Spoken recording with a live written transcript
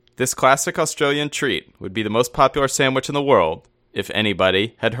This classic Australian treat would be the most popular sandwich in the world if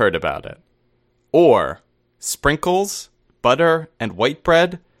anybody had heard about it. Or, sprinkles, butter, and white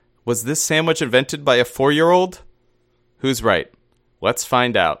bread? Was this sandwich invented by a 4-year-old? Who's right? Let's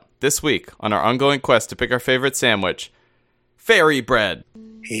find out this week on our ongoing quest to pick our favorite sandwich, Fairy Bread.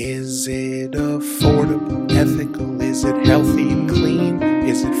 Is it affordable, ethical? Is it healthy and clean?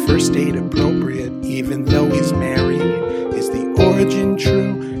 Is it first date appropriate even though he's married? Is the origin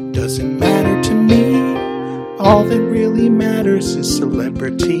true? Doesn't matter to me. All that really matters is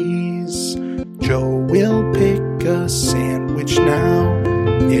celebrities. Joe will pick a sandwich now.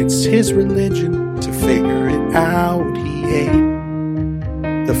 It's his religion to figure it out. He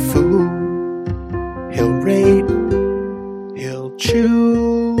ate the food. He'll rate. He'll choose.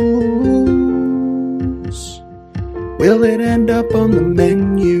 Will it end up on the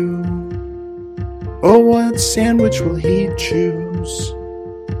menu? Or what sandwich will he choose?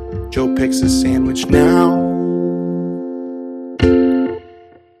 Joe picks a sandwich now.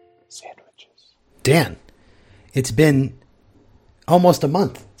 Sandwiches. Dan, it's been almost a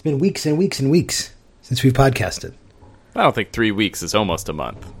month. It's been weeks and weeks and weeks since we've podcasted. I don't think 3 weeks is almost a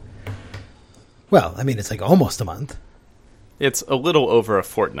month. Well, I mean, it's like almost a month. It's a little over a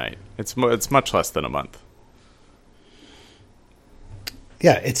fortnight. It's much less than a month.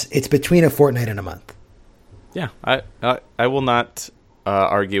 Yeah, it's between a fortnight and a month. Yeah, I will not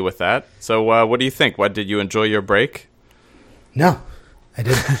argue with that. So what do you think? What, did you enjoy your break? No, I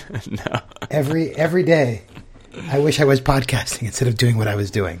didn't. No. Every day, I wish I was podcasting instead of doing what I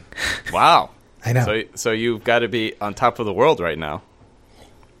was doing. Wow. I know. So you've got to be on top of the world right now.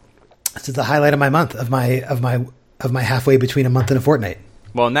 This is the highlight of my month, of my halfway between a month and a fortnight.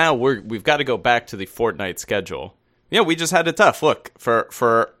 Well, now we've got to go back to the fortnight schedule. Yeah, we just had it tough. Look,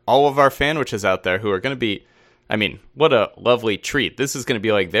 for all of our fanwiches out there who are going to be, I mean, what a lovely treat. This is going to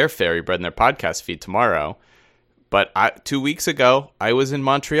be like their Fairy Bread and their podcast feed tomorrow. But 2 weeks ago, I was in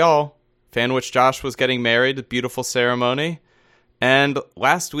Montreal. Fanwich Josh was getting married, a beautiful ceremony. And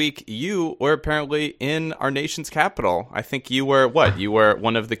last week, you were apparently in our nation's capital. I think you were, what? You were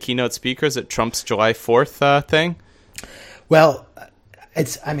one of the keynote speakers at Trump's July 4th thing? Well,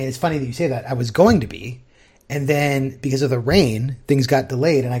 it's funny that you say that. I was going to be, and then because of the rain, things got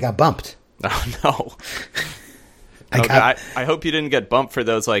delayed and I got bumped. Oh, no. I hope you didn't get bumped for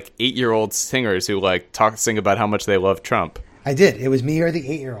those, like, 8-year-old singers who, like, sing about how much they love Trump. I did. It was me or the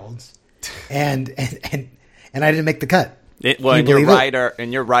 8-year-olds. And I didn't make the cut.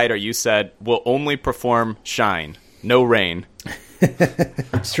 In your rider, you said, we'll only perform Shine, no rain.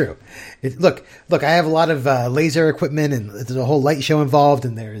 It's true. Look, I have a lot of laser equipment, and there's a whole light show involved,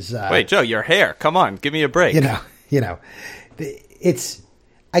 and there's... Wait, Joe, your hair. Come on, give me a break. You know,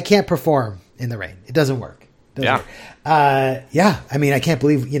 I can't perform in the rain. It doesn't work. Yeah. I mean, I can't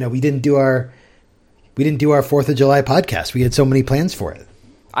believe, we didn't do our 4th of July podcast. We had so many plans for it.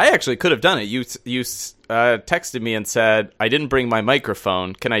 I actually could have done it. You texted me and said, I didn't bring my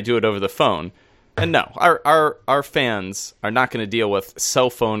microphone. Can I do it over the phone? And no, our fans are not going to deal with cell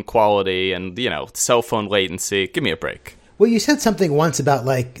phone quality and, cell phone latency. Give me a break. Well, you said something once about,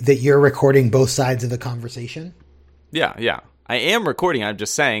 like, that you're recording both sides of the conversation. Yeah. I am recording. I'm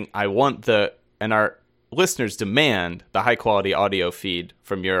just saying I want and our listeners demand the high-quality audio feed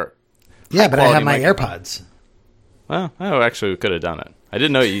from your... Yeah, but I have my AirPods. Well, actually, we could have done it. I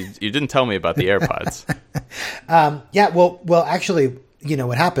didn't know you didn't tell me about the AirPods. Well, actually,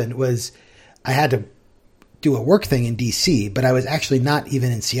 what happened was I had to do a work thing in D.C., but I was actually not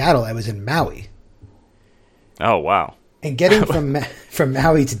even in Seattle. I was in Maui. Oh, wow. And getting from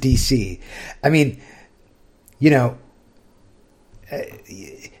Maui to D.C., I mean, this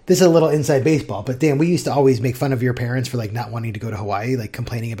is a little inside baseball, but Dan, we used to always make fun of your parents for, like, not wanting to go to Hawaii, like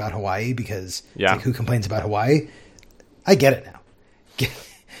complaining about Hawaii because it's like, who complains about Hawaii? I get it now.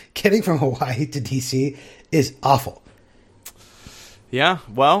 Getting from Hawaii to D.C. is awful. Yeah,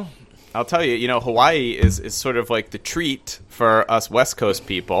 well, I'll tell you, Hawaii is sort of like the treat for us West Coast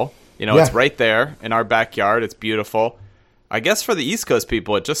people. It's right there in our backyard. It's beautiful. I guess for the East Coast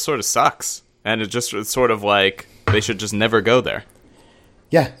people, it just sort of sucks. And it's sort of like they should just never go there.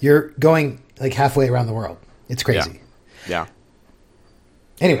 Yeah, you're going like halfway around the world. It's crazy. Yeah.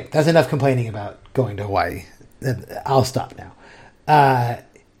 Anyway, that's enough complaining about going to Hawaii. I'll stop now.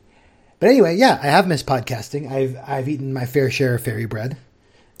 But anyway, yeah, I have missed podcasting. I've eaten my fair share of Fairy Bread.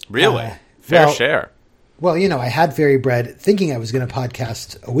 Really? Fair share? Well, I had Fairy Bread thinking I was going to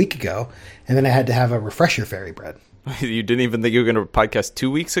podcast a week ago, and then I had to have a refresher Fairy Bread. You didn't even think you were going to podcast 2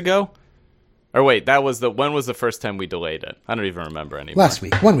 weeks ago? Or wait, when was the first time we delayed it? I don't even remember anymore. Last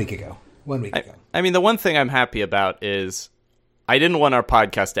week. 1 week ago. I mean, the one thing I'm happy about is I didn't want our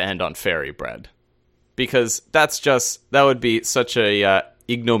podcast to end on fairy bread, because that would be such a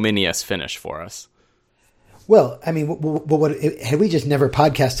ignominious finish for us. Well, I mean, had we just never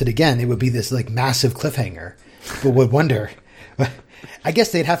podcasted again, it would be this like massive cliffhanger. But would wonder. I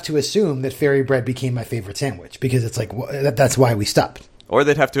guess they'd have to assume that fairy bread became my favorite sandwich, because it's like that's why we stopped. Or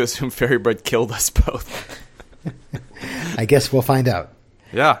they'd have to assume fairy bread killed us both. I guess we'll find out.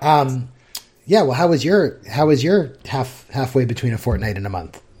 Yeah. Yeah. Well, how was your halfway between a fortnight and a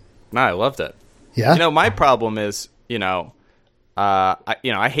month? Nah, I loved it. Yeah. My problem is,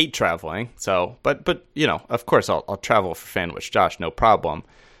 I hate traveling. So, but of course I'll travel for Fanwich Josh, no problem.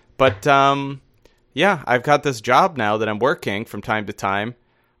 But yeah, I've got this job now that I'm working from time to time.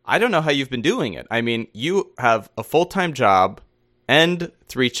 I don't know how you've been doing it. I mean, you have a full-time job and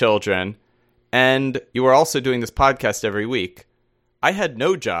 3 children, and you are also doing this podcast every week. I had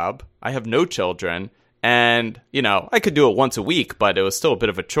no job. I have no children. And, I could do it once a week, but it was still a bit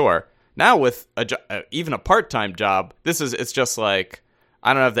of a chore. Now with even a part-time job, it's just like,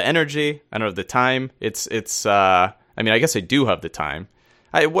 I don't have the energy. I don't have the time. I guess I do have the time.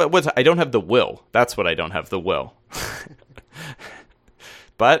 I don't have the will. That's what I don't have, the will.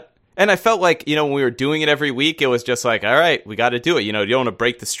 And I felt like, when we were doing it every week, it was just like, all right, we got to do it. You don't want to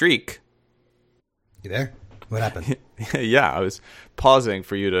break the streak. You there? What happened? Yeah, I was pausing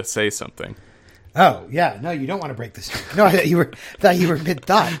for you to say something. Oh, yeah. No, you don't want to break the streak. No, I thought you were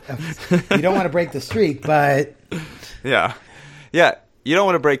mid-thought. You don't want to break the streak, but... Yeah. Yeah, you don't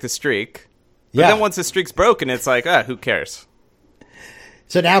want to break the streak. But then once the streak's broken, it's like, who cares?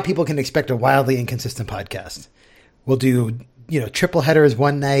 So now people can expect a wildly inconsistent podcast. We'll do, triple headers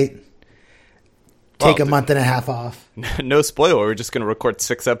one night, take a month and a half off. No spoiler. We're just going to record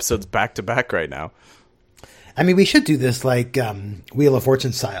 6 episodes back to back right now. I mean, we should do this like Wheel of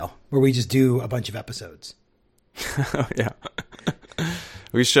Fortune style, where we just do a bunch of episodes. Yeah,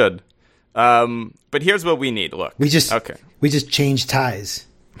 we should. But here's what we need. Look, we just changed ties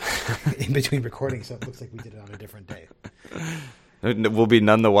in between recording, so it looks like we did it on a different day. We'll be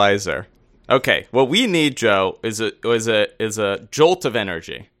none the wiser. Okay, what we need, Joe, is a jolt of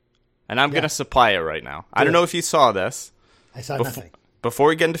energy, and I'm going to supply it right now. I don't know if you saw this. I saw nothing. Before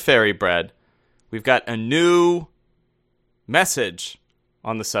we get into fairy bread, we've got a new message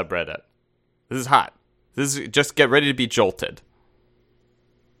on the subreddit. This is hot. Just get ready to be jolted.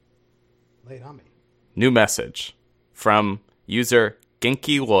 Lay it on me. New message from user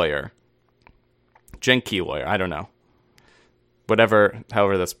Genki Lawyer. Genki Lawyer, I don't know.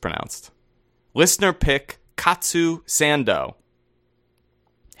 However that's pronounced. Listener pick Katsu Sando.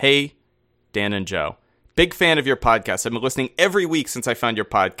 Hey, Dan and Joe. Big fan of your podcast. I've been listening every week since I found your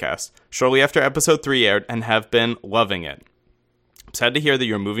podcast, shortly after episode 3 aired, and have been loving it. I'm sad to hear that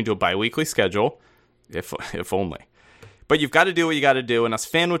you're moving to a bi-weekly schedule, if only. But you've got to do what you got to do, and us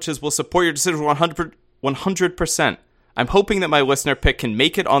Fanwiches will support your decision 100%. I'm hoping that my listener pick can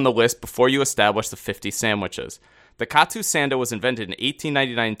make it on the list before you establish the 50 sandwiches. The Katsu Sando was invented in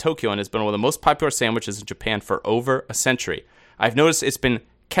 1899 in Tokyo and has been one of the most popular sandwiches in Japan for over a century. I've noticed it's been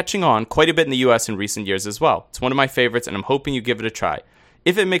catching on quite a bit in the US in recent years as well. It's one of my favorites, and I'm hoping you give it a try.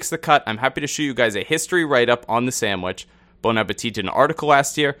 If it makes the cut, I'm happy to show you guys a history write-up on the sandwich. Bon Appetit did an article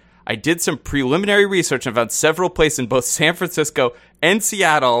last year. I did some preliminary research and found several places in both San Francisco and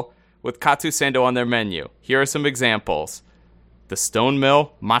Seattle with Katsu Sando on their menu. Here are some examples. The Stone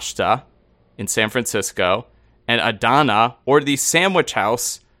Mill Mashita in San Francisco, and Adana, or the Sandwich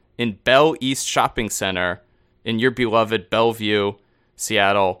House in Bell East Shopping Center in your beloved Bellevue,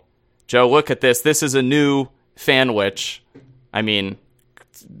 Seattle. Joe, look at this. This is a new Fanwich. I mean,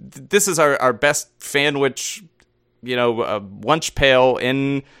 this is our best Fanwich, lunch pail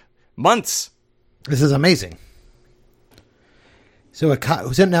in months. This is amazing. So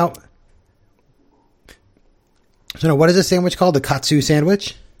now, what is this sandwich called? The Katsu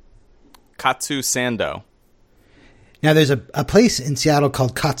sandwich? Katsu Sando. Now, there's a place in Seattle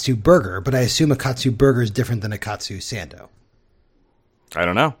called Katsu Burger, but I assume a Katsu Burger is different than a Katsu Sando. I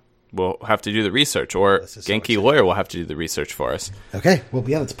don't know. We'll have to do the research, or Genki Lawyer will have to do the research for us. Okay. Well,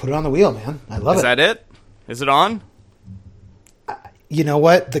 yeah, let's put it on the wheel, man. I love it. Is that it? Is it on? You know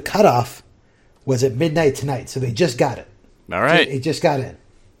what? The cutoff was at midnight tonight, so they just got it. All right. It just got in.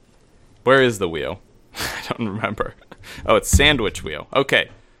 Where is the wheel? I don't remember. Oh, it's Sandwich Wheel.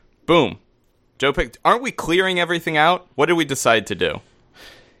 Okay. Boom. Joe picked. Aren't we clearing everything out? What did we decide to do?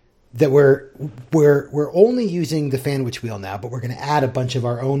 That we're only using the Fanwich Wheel now, but we're going to add a bunch of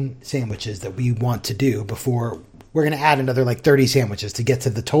our own sandwiches that we want to do before we're going to add another 30 sandwiches to get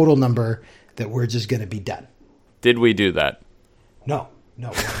to the total number that we're just going to be done. Did we do that? No, we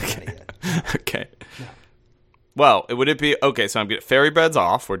haven't done it yet. Okay. No. Well, would it be... Okay, so I'm getting Fairy Bread's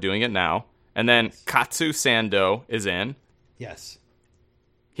off. We're doing it now. And then Katsu Sando is in. Yes.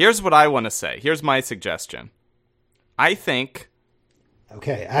 Here's what I want to say. Here's my suggestion. I think...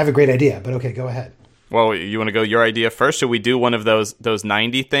 Okay, I have a great idea, but okay, go ahead. Well, you want to go your idea first? Should we do one of those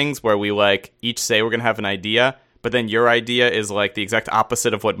 90 things where we like each say we're going to have an idea, but then your idea is like the exact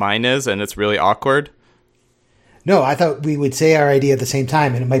opposite of what mine is, and it's really awkward? No, I thought we would say our idea at the same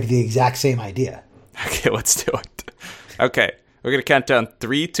time, and it might be the exact same idea. Okay, let's do it. Okay, we're going to count down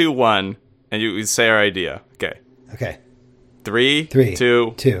 3, 2, 1, and you say our idea. Okay. Okay. 3,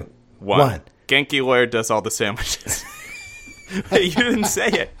 2, 1. Genki Lawyer does all the sandwiches. Hey, you didn't say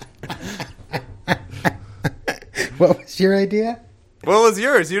it. What was your idea? What was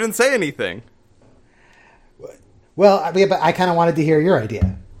yours? You didn't say anything. Well, I kind of wanted to hear your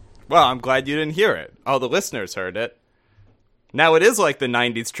idea. Well, I'm glad you didn't hear it. All the listeners heard it. Now it is like the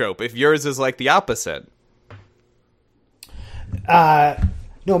 90s trope, if yours is like the opposite.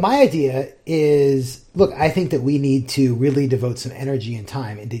 No, my idea is, look, I think that we need to really devote some energy and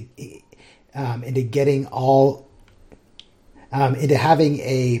time into getting all... into having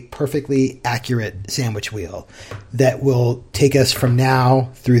a perfectly accurate sandwich wheel that will take us from now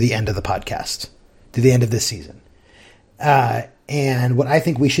through the end of the podcast, to the end of this season. And what I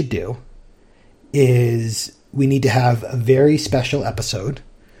think we should do is we need to have a very special episode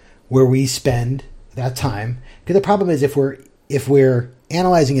where we spend that time. Because the problem is if we're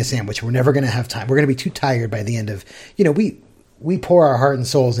analyzing a sandwich, we're never going to have time. We're going to be too tired by the end of, we pour our heart and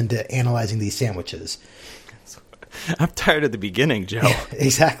souls into analyzing these sandwiches. I'm tired at the beginning, Joe. Yeah,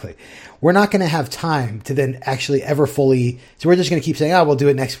 exactly. We're not going to have time to then actually ever fully... So we're just going to keep saying, we'll do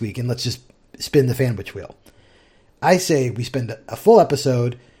it next week, and let's just spin the sandwich wheel. I say we spend a full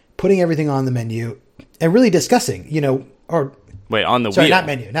episode putting everything on the menu and really discussing, or... Wait, on the sorry, wheel?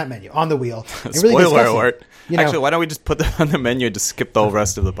 Not menu, on the wheel. And really Spoiler alert. Actually, why don't we just put them on the menu and just skip the whole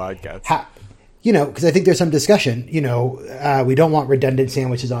rest of the podcast? Because I think there's some discussion. We don't want redundant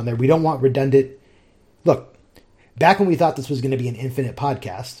sandwiches on there. We don't want redundant... Look, back when we thought this was going to be an infinite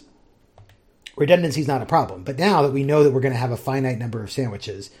podcast, redundancy is not a problem. But now that we know that we're going to have a finite number of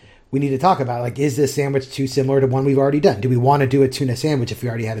sandwiches, we need to talk about, is this sandwich too similar to one we've already done? Do we want to do a tuna sandwich if we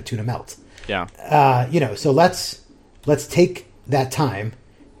already had a tuna melt? Yeah. So let's take that time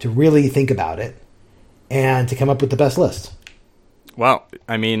to really think about it and to come up with the best list. Well,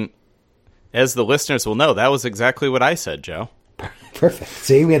 I mean, as the listeners will know, that was exactly what I said, Joe. Perfect.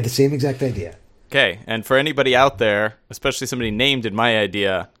 See, we had the same exact idea. Okay, and for anybody out there, especially somebody named in my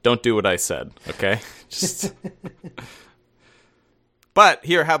idea, don't do what I said, okay? But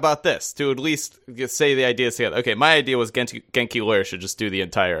here, how about this? To at least say the ideas together. Okay, my idea was Genki Lawyer should just do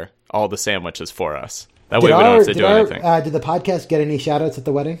all the sandwiches for us. That way we don't have to do anything. Did the podcast get any shout-outs at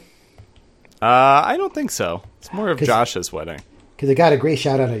the wedding? I don't think so. It's more of Josh's wedding. Because it got a great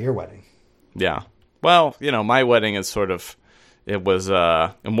shout-out at your wedding. Yeah. Well, my wedding is sort of... It was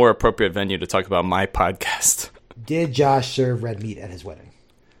a more appropriate venue to talk about my podcast. Did Josh serve red meat at his wedding?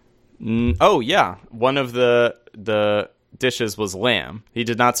 Oh, yeah. One of the dishes was lamb. He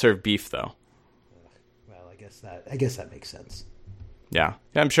did not serve beef, though. Well, I guess that makes sense. Yeah.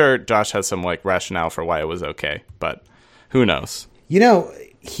 I'm sure Josh has some rationale for why it was okay, but who knows?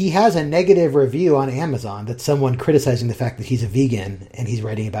 He has a negative review on Amazon that's someone criticizing the fact that he's a vegan and he's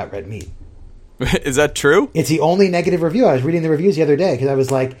writing about red meat. Is that true? It's the only negative review. I was reading the reviews the other day because I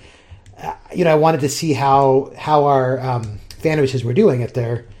was like, I wanted to see how our sandwiches were doing at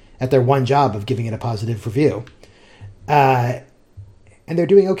their one job of giving it a positive review. And they're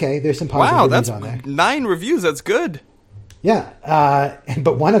doing okay. There's some positive reviews on there. Wow, that's 9 reviews. That's good. Yeah.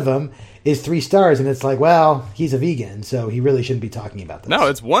 But one of them is 3 stars, and it's like, well, he's a vegan, so he really shouldn't be talking about this. No,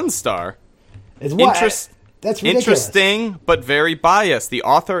 it's 1 star. It's what? That's ridiculous. Interesting, but very biased. The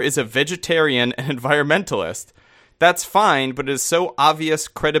author is a vegetarian and environmentalist. That's fine, but it is so obvious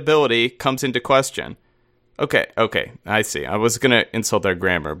credibility comes into question. Okay, I see. I was going to insult their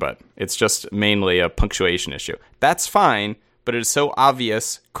grammar, but it's just mainly a punctuation issue. That's fine, but it is so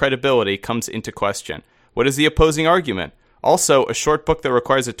obvious credibility comes into question. What is the opposing argument? Also, a short book that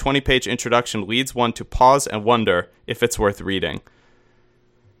requires a 20-page introduction leads one to pause and wonder if it's worth reading.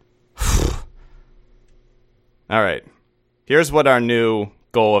 All right. Here's what our new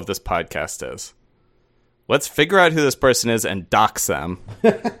goal of this podcast is. Let's figure out who this person is and dox them.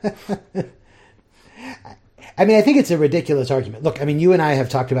 I mean, I think it's a ridiculous argument. Look, I mean, you and I have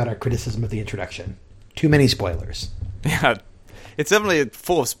talked about our criticism of the introduction. Too many spoilers. Yeah. It's definitely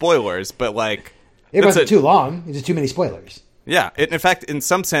full of spoilers, but it wasn't too long. It's just too many spoilers. Yeah. In fact, in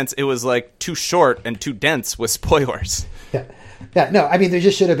some sense, it was too short and too dense with spoilers. Yeah. No, I mean, there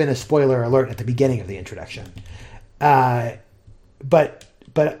just should have been a spoiler alert at the beginning of the introduction. But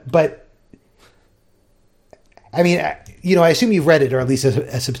I mean, I assume you've read it, or at least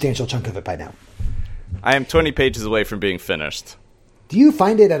a substantial chunk of it by now. I am 20 pages away from being finished. Do you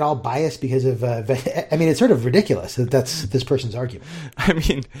find it at all biased because of? I mean, it's sort of ridiculous that that's this person's argument. I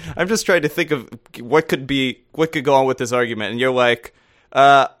mean, I'm just trying to think of what could go on with this argument, and you're like,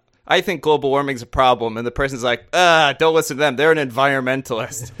 I think global warming's a problem, and the person's like, don't listen to them. They're an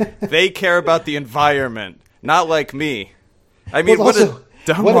environmentalist. They care about the environment, not like me. I mean, what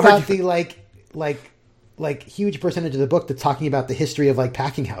dumb what about argument. the like huge percentage of the book that's talking about the history of like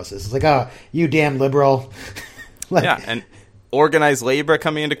packing houses? It's like, oh, you damn liberal. Yeah, and organized labor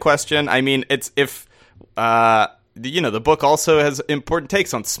coming into question. I mean, it's if the book also has important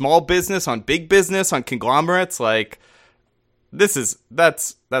takes on small business, on big business, on conglomerates. Like, that's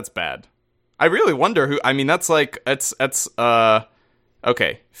bad. I really wonder who. I mean, it's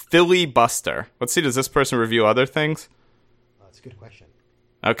okay. Philly Buster. Let's see. Does this person review other things? Oh, that's a good question.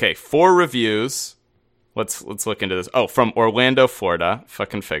 Okay, 4 reviews. Let's look into this. Oh, from Orlando, Florida.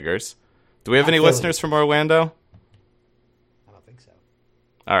 Fucking figures. Do we have any Philly. listeners from Orlando? I don't think so.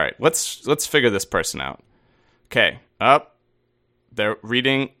 All right, let's figure this person out. Okay, up. They're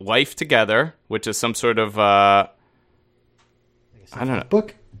reading Life Together, which is some sort of I don't know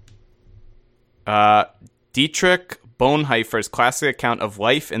book. Dietrich Bonhoeffer's classic account of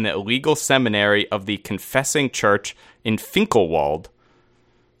life in the illegal seminary of the Confessing Church in Finkelwald.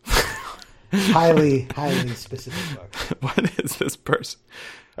 highly specific book. What is this person?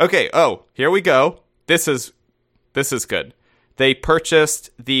 Okay. Oh, here we go. This is good. They purchased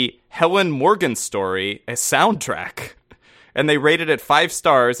the Helen Morgan story, a soundtrack, and they rated it 5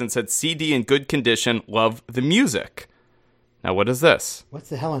 stars and said CD in good condition. Love the music. Now, what is this? What's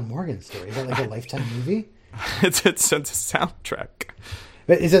the Helen Morgan story? Is that like a Lifetime movie? It's a soundtrack.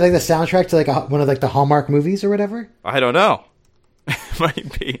 But is it like the soundtrack to like one of like the Hallmark movies or whatever? I don't know. It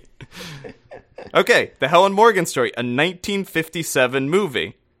might be. Okay, the Helen Morgan story, a 1957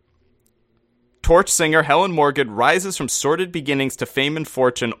 movie. Torch singer Helen Morgan rises from sordid beginnings to fame and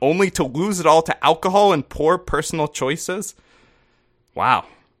fortune, only to lose it all to alcohol and poor personal choices. Wow.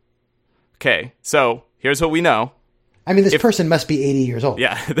 Okay, so here's what we know. I mean, this person must be 80 years old.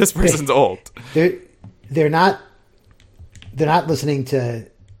 Yeah, this person's old. They're not listening to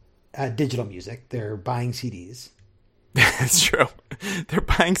digital music. They're buying CDs. That's true. They're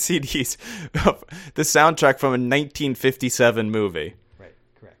buying CDs of the soundtrack from a 1957 movie. Right,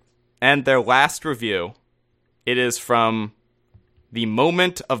 correct. And their last review, it is from The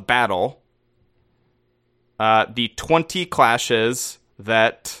Moment of Battle, the 20 clashes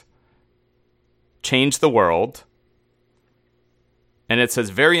that changed the world. And it says,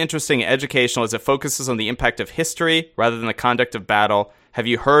 very interesting and educational as it focuses on the impact of history rather than the conduct of battle. Have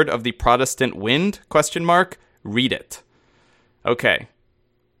you heard of the Protestant wind? ? Read it. Okay.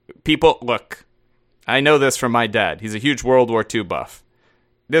 People, look, I know this from my dad. He's a huge World War II buff.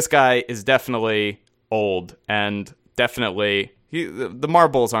 This guy is definitely old, and definitely, the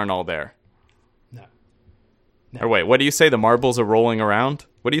marbles aren't all there. No. Or wait, what do you say? The marbles are rolling around?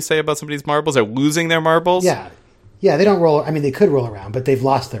 What do you say about somebody's marbles? They're losing their marbles? Yeah. Yeah, they don't roll. I mean, they could roll around, but they've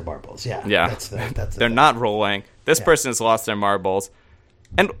lost their marbles. Yeah. Yeah. They're not rolling. This person has lost their marbles.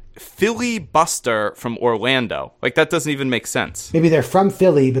 And Philly Buster from Orlando. Like, that doesn't even make sense. Maybe they're from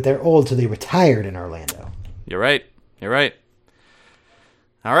Philly, but they're old, so they retired in Orlando. You're right.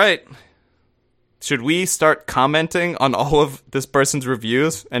 All right. Should we start commenting on all of this person's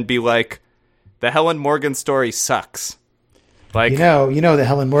reviews and be like, the Helen Morgan story sucks? Like, you know, the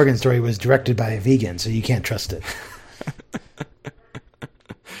Helen Morgan story was directed by a vegan, so you can't trust it.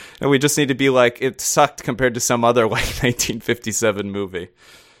 And we just need to be like, it sucked compared to some other like 1957 movie.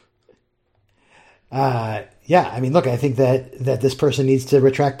 Yeah, I mean, look, I think that this person needs to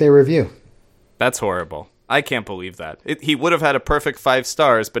retract their review. That's horrible. I can't believe that. He would have had a perfect 5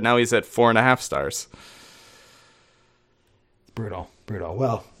 stars, but now he's at 4.5 stars. Brutal.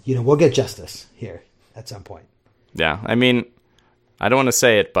 Well, we'll get justice here at some point. Yeah, I mean, I don't want to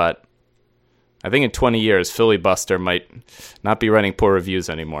say it, but I think in 20 years, Philly Buster might not be writing poor reviews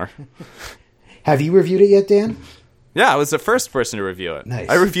anymore. Have you reviewed it yet, Dan? Yeah, I was the first person to review it. Nice.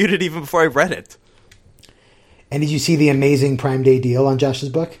 I reviewed it even before I read it. And did you see the amazing Prime Day deal on Josh's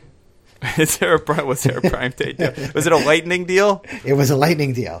book? Was there a Prime Day deal? Was it a lightning deal? It was a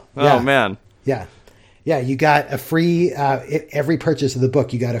lightning deal. Oh, man. Yeah. Yeah, you got a free, every purchase of the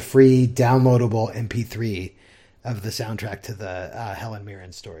book, you got a free downloadable MP3 of the soundtrack to the Helen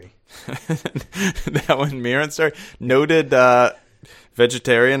Mirren story. The Helen Mirren story? Noted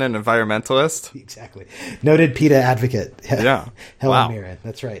vegetarian and environmentalist? Exactly. Noted PETA advocate. Yeah. Helen Mirren,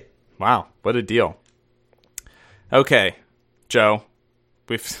 that's right. Wow, what a deal. Okay, Joe,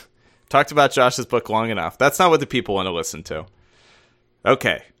 we've talked about Josh's book long enough. That's not what the people want to listen to.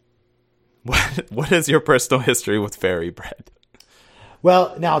 Okay. What is your personal history with fairy bread?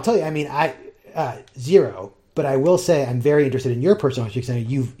 Well, now I'll tell you, I mean, zero, but I will say I'm very interested in your personal history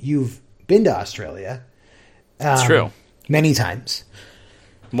because you've been to Australia. It's true. Many times.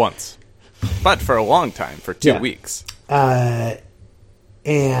 Once. But for a long time, for 2 weeks.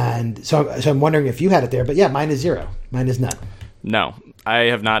 And so I'm wondering if you had it there, but yeah, mine is zero. Mine is none. No, I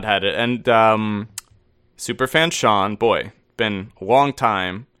have not had it. And Superfan Sean, boy, been a long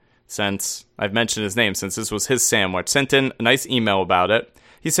time since I've mentioned his name, since this was his sandwich, sent in a nice email about it.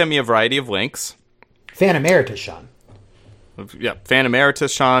 He sent me a variety of links. Fan Emeritus Sean. Yeah, Fan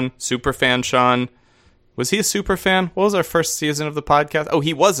Emeritus Sean, Superfan Sean. Was he a superfan? What was our first season of the podcast? Oh,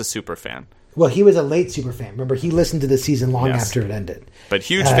 he was a superfan. Well, he was a late superfan. Remember, he listened to the season long after it ended. But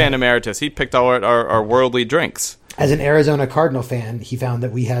huge Fan Emeritus. He picked all our worldly drinks. As an Arizona Cardinal fan, he found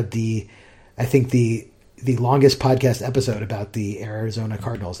that we had the longest podcast episode about the Arizona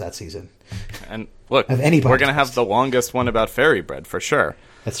Cardinals that season. And look, of any podcast. We're going to have the longest one about fairy bread for sure.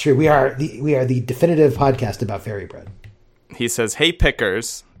 That's true. We are the definitive podcast about fairy bread. He says, "Hey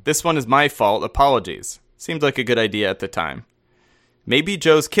pickers, this one is my fault. Apologies. Seemed like a good idea at the time. Maybe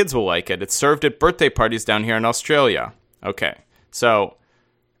Joe's kids will like it. It's served at birthday parties down here in Australia." Okay, so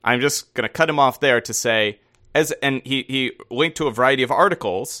I'm just going to cut him off there to say, and he linked to a variety of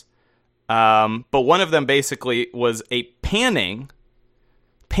articles. But one of them basically was a panning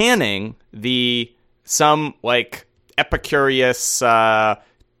some like epicurious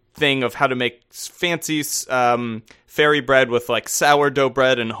thing of how to make fancy fairy bread with like sourdough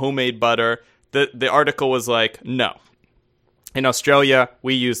bread and homemade butter. The article was like, no. In Australia,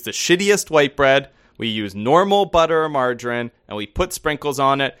 we use the shittiest white bread. We use normal butter or margarine, and we put sprinkles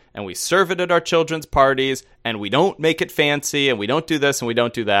on it, and we serve it at our children's parties, and we don't make it fancy, and we don't do this, and we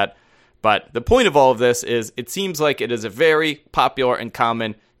don't do that. But the point of all of this is it seems like it is a very popular and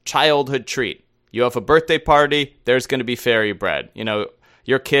common childhood treat. You have a birthday party, there's going to be fairy bread. You know,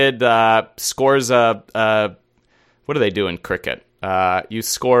 your kid scores what do they do in cricket? You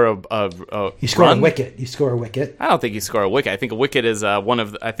score a run? A wicket. You score a wicket. I don't think you score a wicket. I think a wicket is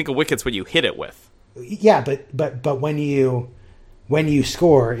I think a wicket's what you hit it with. Yeah, but when you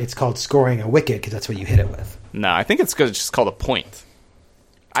score, it's called scoring a wicket because that's what you hit it with. No, I think it's just called a point.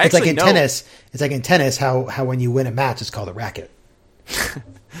 It's like in tennis. It's like in tennis how when you win a match, it's called a racket.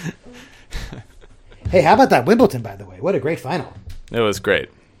 Hey, how about that Wimbledon? By the way, what a great final! It was great.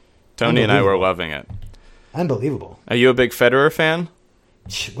 Tony and I were loving it. Unbelievable. Are you a big Federer fan?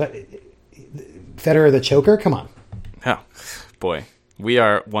 What? Federer the choker? Come on. Oh, boy. We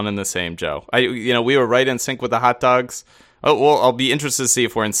are one and the same, Joe. We were right in sync with the hot dogs. Oh, well, I'll be interested to see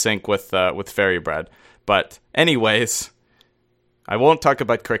if we're in sync with fairy bread. But anyways, I won't talk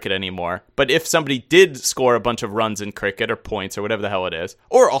about cricket anymore. But if somebody did score a bunch of runs in cricket or points or whatever the hell it is,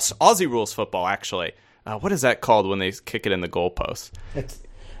 or Aussie rules football, actually. What is that called when they kick it in the goalpost?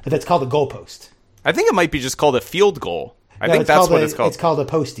 That's called a goalpost. I think it might be just called a field goal. I think that's what it's called. It's called a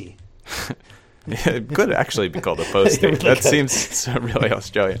postie. It could actually be called a postie. Really that seems really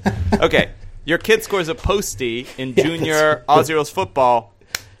Australian. Okay, your kid scores a postie in junior Aussie rules football.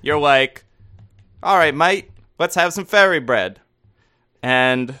 You're like, all right, mate, let's have some fairy bread.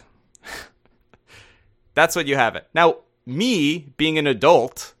 And that's what you have it. Now, me being an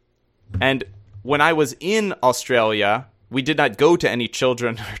adult, and when I was in Australia, we did not go to any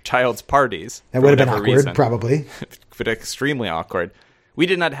children or child's parties. That would have been awkward, probably. But extremely awkward. We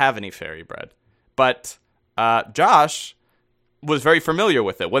did not have any fairy bread. But Josh was very familiar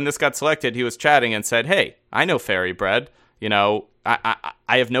with it. When this got selected, he was chatting and said, hey, I know fairy bread. You know, I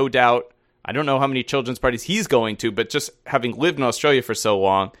have no doubt. I don't know how many children's parties he's going to, but just having lived in Australia for so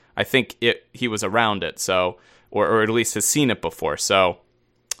long, I think he was around it, so or at least has seen it before. So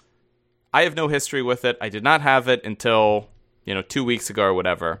I have no history with it. I did not have it until 2 weeks ago or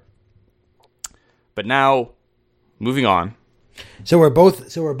whatever. But now, moving on. So we're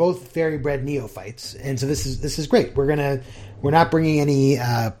both fairy bread neophytes, and so this is great. We're not bringing any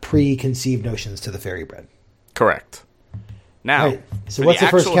preconceived notions to the fairy bread. Correct. Now, right. So what's the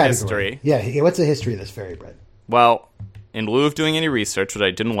first category? History, yeah, what's the history of this fairy bread? Well, in lieu of doing any research, which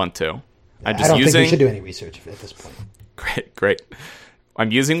I didn't want to, I don't think we should do any research at this point. Great.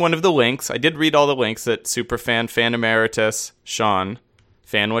 I'm using one of the links. I did read all the links that Superfan, Fan Emeritus, Sean,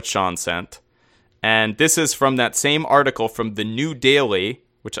 Fanwich Sean sent. And this is from that same article from the New Daily,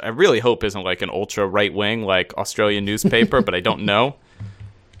 which I really hope isn't like an ultra right-wing, like Australian newspaper, but I don't know.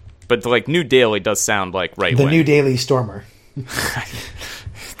 But like New Daily does sound like right-wing. The New Daily Stormer.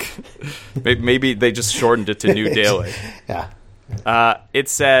 Maybe they just shortened it to New Daily. Yeah. It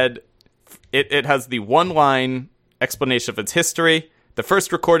said it has the one-line explanation of its history. The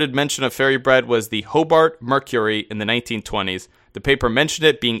first recorded mention of fairy bread was the Hobart Mercury in the 1920s. The paper mentioned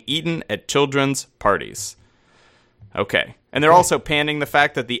it being eaten at children's parties. Okay. And they're also panning the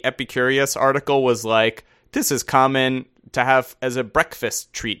fact that the Epicurious article was like, this is common to have as a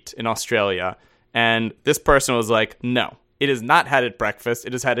breakfast treat in Australia. And this person was like, no, it is not had at breakfast.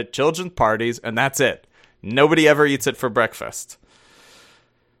 It is had at children's parties, and that's it. Nobody ever eats it for breakfast.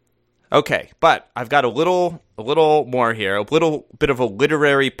 Okay, but I've got a little more here, a little bit of a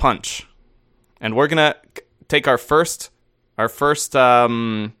literary punch. And we're going to take our first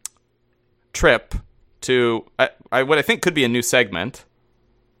trip to what I think could be a new segment.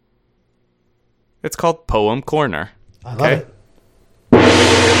 It's called Poem Corner. I love it.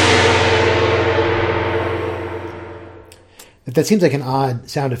 That seems like an odd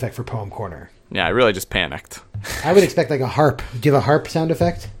sound effect for Poem Corner. Yeah, I really just panicked. I would expect like a harp. Do you have a harp sound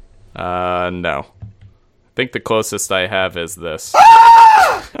effect? No. I think the closest I have is this. Okay.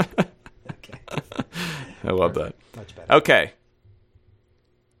 I love that. Much better. Okay.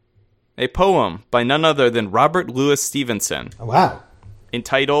 A poem by none other than Robert Louis Stevenson. Oh, wow.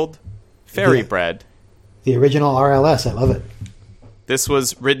 Entitled Fairy Bread. The original RLS. I love it. This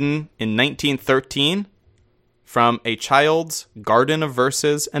was written in 1913 from a child's garden of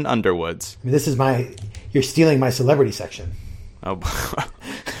verses and Underwoods. I mean, this is you're stealing my celebrity section. Oh,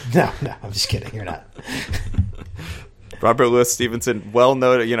 No, I'm just kidding. You're not. Robert Louis Stevenson, well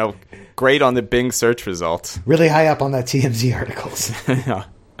known, great on the Bing search results. Really high up on that TMZ articles. Yeah.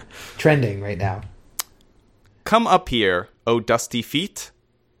 Trending right now. Come up here, O dusty feet.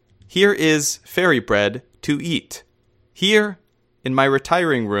 Here is fairy bread to eat. Here, in my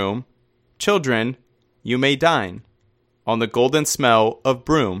retiring room, children, you may dine on the golden smell of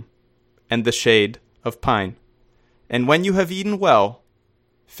broom and the shade of pine. And when you have eaten well,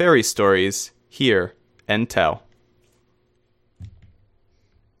 fairy stories hear and tell.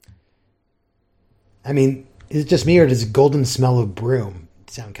 I mean, is it just me or does golden smell of broom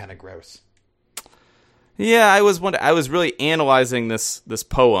sound kind of gross? Yeah, I was really analyzing this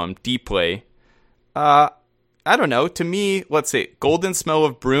poem deeply. I don't know. To me, let's see, golden smell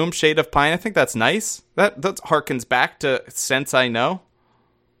of broom, shade of pine. I think that's nice. That harkens back to scents I know.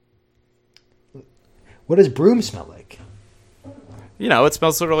 What does broom smell like? It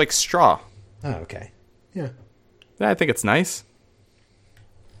smells sort of like straw. Oh, okay. Yeah. I think it's nice.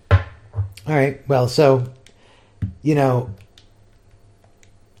 All right. Well, so,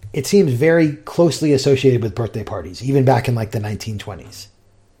 it seems very closely associated with birthday parties, even back in like the 1920s.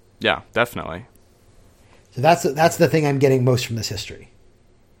 Yeah, definitely. So that's the thing I'm getting most from this history.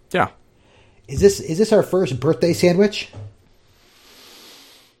 Yeah. Is this our first birthday sandwich?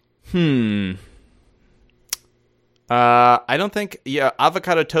 I don't think. Yeah,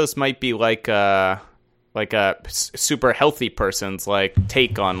 avocado toast might be like a super healthy person's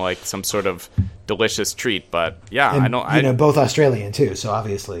take on some sort of delicious treat. But yeah, And, I don't. both Australian too, so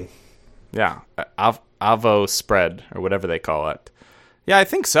obviously. Yeah, avo spread or whatever they call it. Yeah, I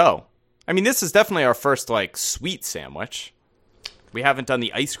think so. I mean, this is definitely our first sweet sandwich. We haven't done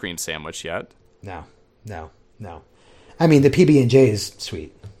the ice cream sandwich yet. No. I mean, the PB&J is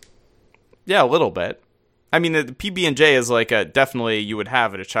sweet. Yeah, a little bit. I mean, the PB&J is definitely you would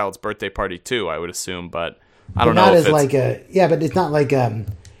have at a child's birthday party too, I would assume, but I don't know. Not as but it's not like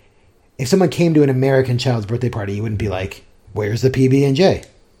if someone came to an American child's birthday party, you wouldn't be like, "Where's the PB&J?"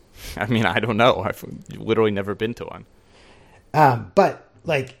 I mean, I don't know. I've literally never been to one. But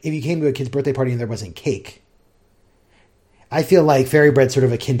if you came to a kid's birthday party and there wasn't cake, I feel like fairy bread's sort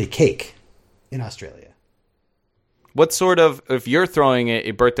of akin to cake in Australia. What sort of, if you're throwing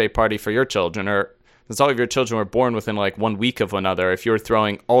a birthday party for your children, or since all of your children were born within 1 week of one another, if you're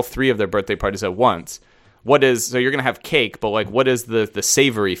throwing all 3 of their birthday parties at once, so you're going to have cake, but what is the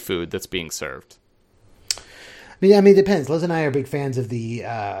savory food that's being served? I mean, it depends. Liz and I are big fans of the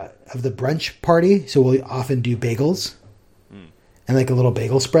brunch party, so we'll often do bagels and a little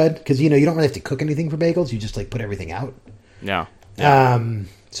bagel spread because you don't really have to cook anything for bagels. You just put everything out. Yeah.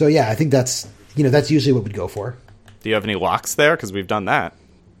 So yeah, I think that's usually what we'd go for. Do you have any lox there? Because we've done that.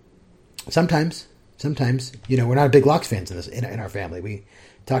 Sometimes, we're not big lox fans in our family. We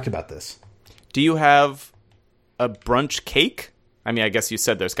talked about this. Do you have a brunch cake? I mean, I guess you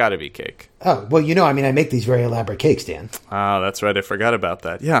said there's got to be cake. Oh, well, I make these very elaborate cakes, Dan. Oh, that's right. I forgot about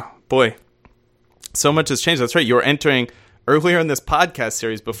that. Yeah, boy. So much has changed. That's right. You were entering, earlier in this podcast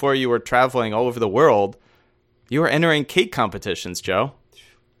series, before you were traveling all over the world, you were entering cake competitions, Joe.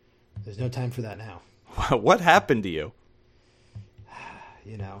 There's no time for that now. What happened to you?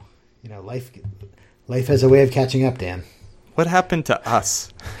 life has a way of catching up, Dan. What happened to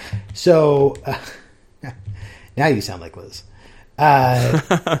us? So now you sound like Liz.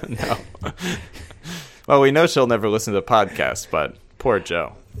 No. Well, we know she'll never listen to the podcast, but poor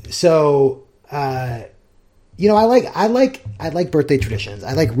Joe. So, I like birthday traditions.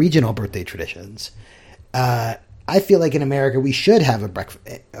 I like regional birthday traditions. I feel like in America we should have a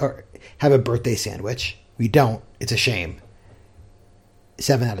breakfast or have a birthday sandwich. We don't. It's a shame.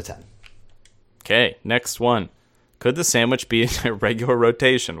 7 out of 10. Okay, next one. Could the sandwich be in a regular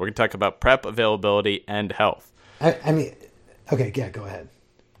rotation? We're going to talk about prep, availability, and health. I mean, okay, yeah, go ahead.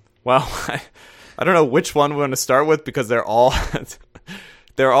 Well, I don't know which one we want to start with because they're all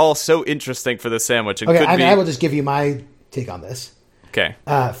so interesting for the sandwich. Okay, I will just give you my take on this. Okay.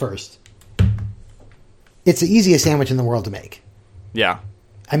 First, it's the easiest sandwich in the world to make. Yeah.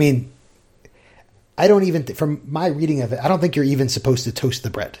 I mean, I don't even, from my reading of it, I don't think you're even supposed to toast the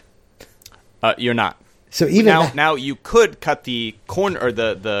bread. You're not. So even now you could cut the corn or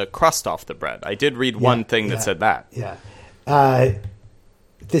the crust off the bread. I did read one thing that said that. Yeah.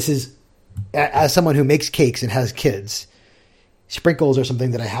 This is, as someone who makes cakes and has kids, sprinkles are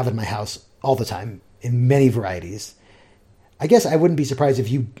something that I have in my house all the time in many varieties. I guess I wouldn't be surprised if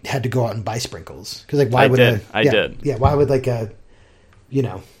you had to go out and buy sprinkles. Because why would I did. Yeah, why would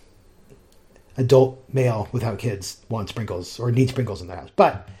adult male without kids want sprinkles or need sprinkles in their house?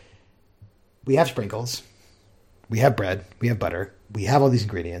 But we have sprinkles, we have bread, we have butter, we have all these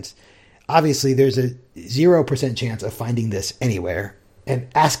ingredients. Obviously, there's a 0% chance of finding this anywhere, and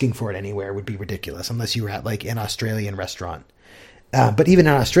asking for it anywhere would be ridiculous unless you were at an Australian restaurant. But even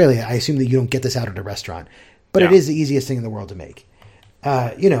in Australia, I assume that you don't get this out at a restaurant. But It is the easiest thing in the world to make.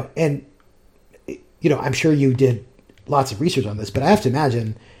 I'm sure you did lots of research on this, but I have to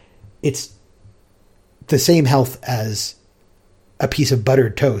imagine it's the same health as a piece of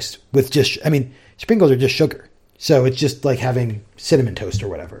buttered toast with sprinkles are just sugar. So it's just like having cinnamon toast or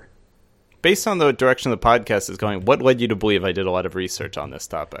whatever. Based on the direction the podcast is going, what led you to believe I did a lot of research on this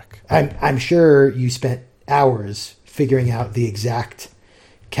topic? I'm sure you spent hours figuring out the exact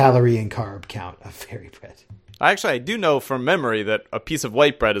calorie and carb count of fairy bread. Actually, I do know from memory that a piece of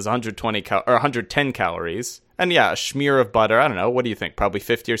white bread is 110 calories. And yeah, a smear of butter, I don't know, what do you think? Probably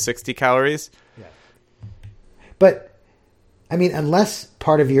 50 or 60 calories? Yeah. But I mean, unless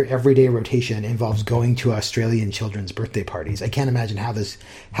part of your everyday rotation involves going to Australian children's birthday parties, I can't imagine I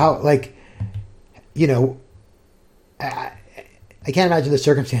can't imagine the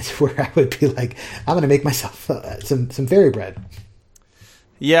circumstance where I would be like, I'm going to make myself some fairy bread.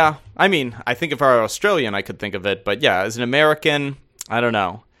 Yeah, I mean, I think if I were Australian, I could think of it. But yeah, as an American, I don't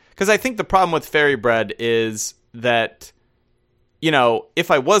know. Because I think the problem with fairy bread is that,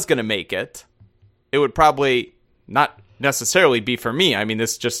 if I was going to make it, it would probably not necessarily be for me. I mean,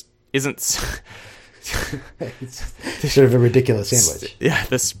 this just isn't... It's sort of a ridiculous sandwich. Yeah,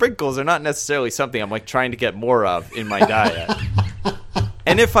 the sprinkles are not necessarily something I'm trying to get more of in my diet.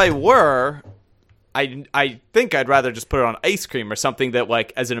 And if I were, I think I'd rather just put it on ice cream or something that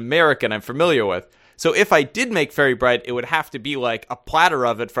as an American I'm familiar with. So if I did make fairy bread, it would have to be a platter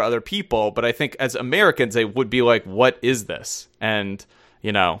of it for other people. But I think as Americans, they would be like, what is this? And,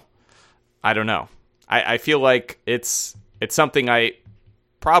 I don't know. I feel like it's something I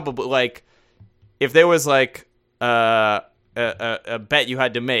probably if there was a bet you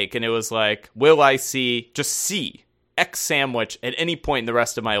had to make and it was will I see X sandwich at any point in the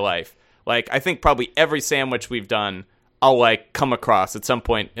rest of my life? I think probably every sandwich we've done, I'll come across at some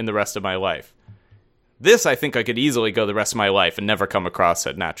point in the rest of my life. This, I think I could easily go the rest of my life and never come across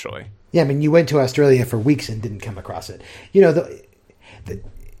it naturally. Yeah, I mean, you went to Australia for weeks and didn't come across it.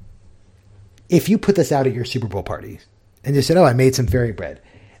 If you put this out at your Super Bowl party and just said, I made some fairy bread,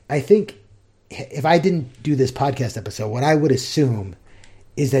 I think if I didn't do this podcast episode, what I would assume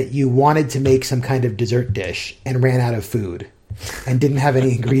is that you wanted to make some kind of dessert dish and ran out of food and didn't have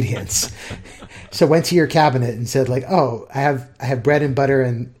any ingredients. So went to your cabinet and said I have bread and butter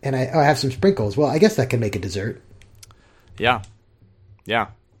and I have some sprinkles. Well, I guess that can make a dessert. Yeah. Yeah.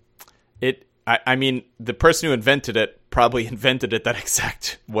 I mean, the person who invented it probably invented it that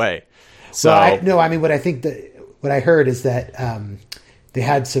exact way. So what I heard is that they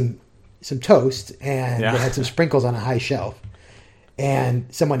had some toast and they had some sprinkles on a high shelf, and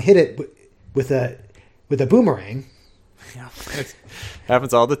someone hit it with a boomerang. Yeah, it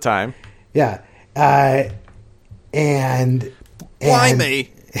happens all the time. Yeah, and why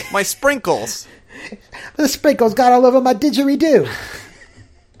me? My sprinkles. The sprinkles got all over my didgeridoo.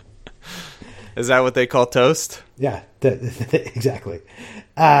 Is that what they call toast? Yeah, exactly.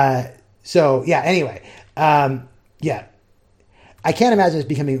 So yeah. Anyway, yeah. I can't imagine this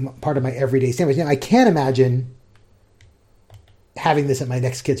becoming part of my everyday sandwich. Now, I can't imagine having this at my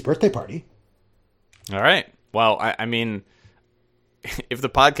next kid's birthday party. All right. Well, I mean, if the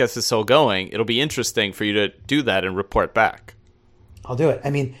podcast is still going, it'll be interesting for you to do that and report back. I'll do it. I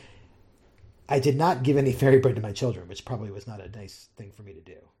mean, I did not give any fairy bread to my children, which probably was not a nice thing for me to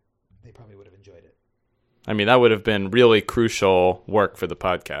do. They probably would have enjoyed it. I mean, that would have been really crucial work for the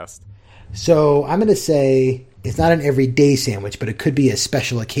podcast. So I'm going to say it's not an everyday sandwich, but it could be a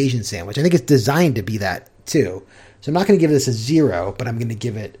special occasion sandwich. I think it's designed to be that too. So I'm not going to give this a 0, but I'm going to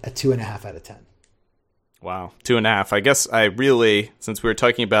give it a 2.5 out of 10. Wow, 2.5. I guess I really, since we were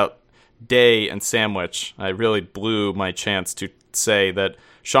talking about day and sandwich, I really blew my chance to say that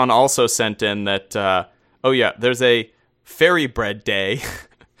Sean also sent in that, there's a fairy bread day,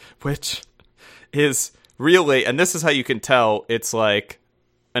 which is really, and this is how you can tell it's like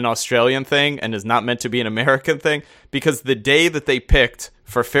an Australian thing and is not meant to be an American thing, because the day that they picked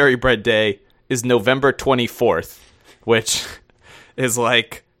for fairy bread day is November 24th, which is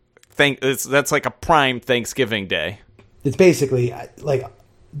like, that's like a prime Thanksgiving day. It's basically like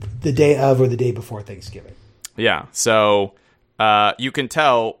the day of or the day before Thanksgiving. Yeah, so you can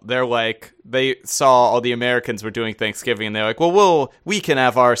tell they're like, they saw all the Americans were doing Thanksgiving and they're like, well, we can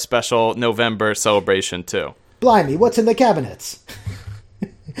have our special November celebration too. Blimey, what's in the cabinets?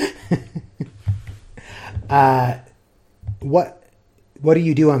 What do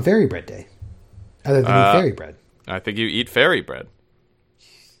you do on fairy bread day other than eat fairy bread? I think you eat fairy bread.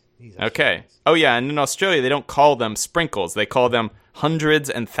 Okay. Oh yeah, and in Australia they don't call them sprinkles; they call them hundreds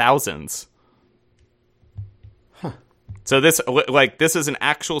and thousands. Huh. So this is an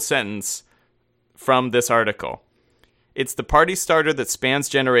actual sentence from this article. It's the party starter that spans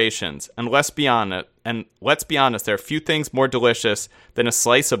generations, and let's be honest, there are few things more delicious than a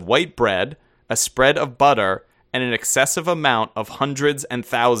slice of white bread, a spread of butter, and an excessive amount of hundreds and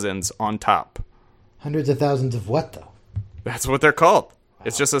thousands on top. Hundreds of thousands of what, though? That's what they're called. Wow.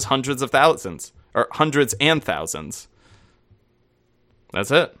 It's just as hundreds of thousands, or hundreds and thousands.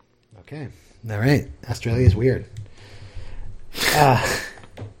 That's it. Okay. All right. Australia's weird.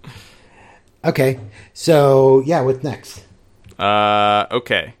 Okay. So, yeah, what's next?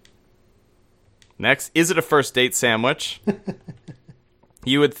 Okay. Next, is it a first date sandwich?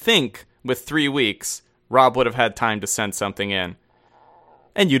 You would think with 3 weeks, Rob would have had time to send something in.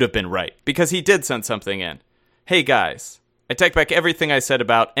 And you'd have been right, because he did send something in. Hey guys, I take back everything I said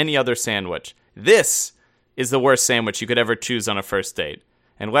about any other sandwich. This is the worst sandwich you could ever choose on a first date.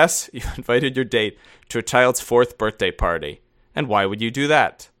 Unless you invited your date to a child's 4th birthday party. And why would you do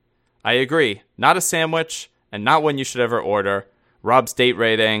that? I agree. Not a sandwich, and not one you should ever order. Rob's date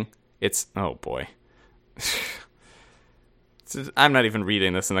rating, it's... Oh, boy. I'm not even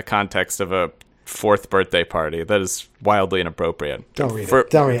reading this in the context of a 4th birthday party. That is wildly inappropriate. Don't read it.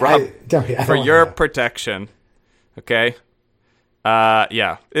 Don't read it. Rob, don't read it. For your protection, okay?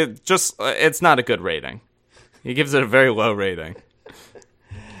 Yeah. It's not a good rating. He gives it a very low rating.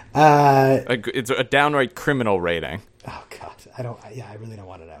 It's a downright criminal rating. Oh, God. I really don't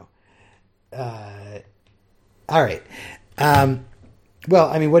want to know. All right. Well,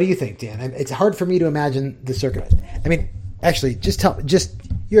 I mean, what do you think, Dan? It's hard for me to imagine the circumstances. I mean, actually,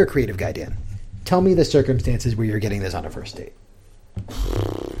 you're a creative guy, Dan. Tell me the circumstances where you're getting this on a first date.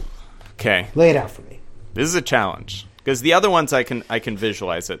 Okay. Lay it out for me. This is a challenge because the other ones I can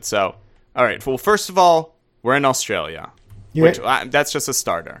visualize it. So, all right. Well, first of all, we're in Australia. That's just a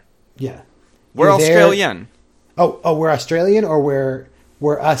starter. Yeah. We're Australian. Oh, we're Australian, or we're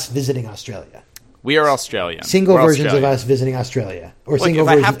us visiting Australia? We are Australian. Single versions of us visiting Australia. If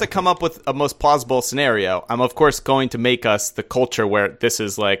I have to come up with a most plausible scenario, I'm of course going to make us the culture where this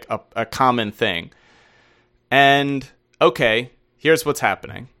is like a common thing. And, okay, here's what's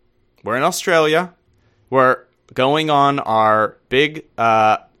happening. We're in Australia. We're going on our big,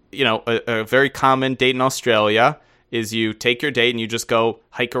 a very common date in Australia is you take your date and you just go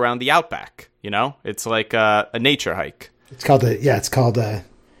hike around the outback. It's like a nature hike. It's called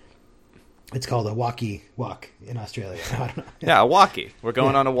a walkie walk in Australia. I don't know. Yeah, a walkie. We're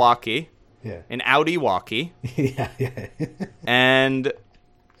going on a walkie. Yeah. An Audi walkie. Yeah. And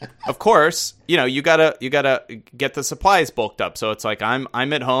of course, you gotta get the supplies bulked up. So it's like I'm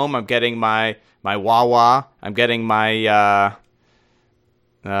at home. I'm getting my Wawa. I'm getting my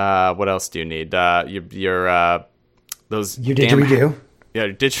what else do you need? Your didgeridoo. Yeah,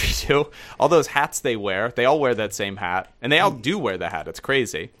 didgeridoo. All those hats they wear. They all wear that same hat, and they all do wear the hat. It's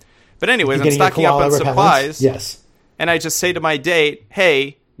crazy. But anyways, I'm stocking up on supplies. Yes. And I just say to my date,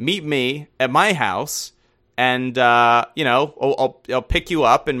 hey, meet me at my house. And, I'll pick you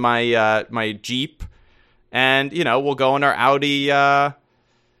up in my Jeep. and, we'll go in our Audi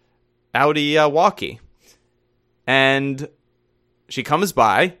walkie. And she comes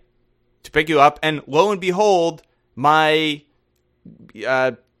by to pick you up, and lo and behold, my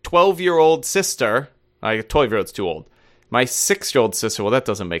 12-year-old sister, 12-year-old's too old, my 6-year-old sister, well, that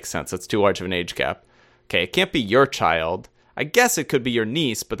doesn't make sense. That's too large of an age gap. Okay, it can't be your child. I guess it could be your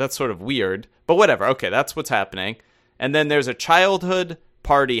niece, but that's sort of weird. But whatever. Okay, that's what's happening. And then there's a childhood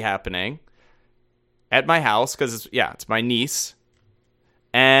party happening at my house because, it's my niece.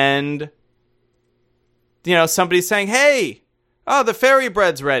 And, somebody's saying, hey, the fairy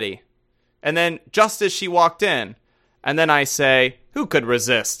bread's ready. And then just as she walked in, and then I say, who could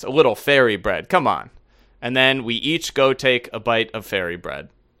resist a little fairy bread? Come on. And then we each go take a bite of fairy bread.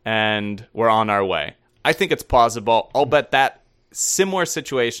 And we're on our way. I think it's plausible. I'll bet that similar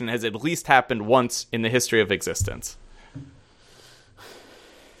situation has at least happened once in the history of existence.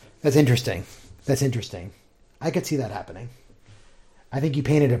 That's interesting. I could see that happening. I think you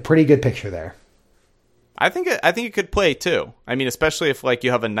painted a pretty good picture there. I think it could play too. I mean, especially if like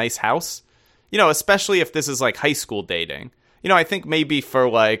you have a nice house, especially if this is like high school dating. I think maybe for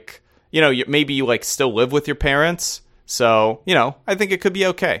like, maybe you like still live with your parents. So, I think it could be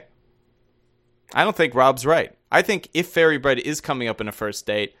okay. I don't think Rob's right. I think if fairy bread is coming up in a first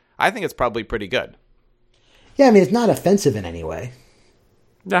date, I think it's probably pretty good. Yeah, I mean, it's not offensive in any way.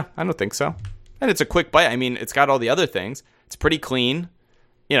 Yeah, I don't think so. And it's a quick bite. I mean, it's got all the other things. It's pretty clean.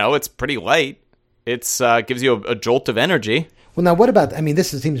 It's pretty light. It's gives you a jolt of energy. Well, now what about, this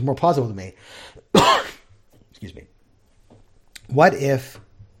seems more plausible to me. Excuse me. What if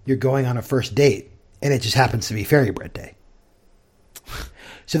you're going on a first date and it just happens to be fairy bread day?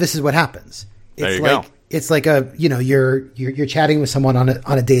 So this is what happens. There you go. It's like you're chatting with someone on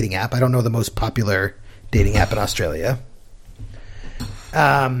a dating app. I don't know the most popular dating app in Australia.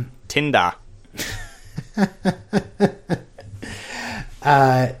 Tinder.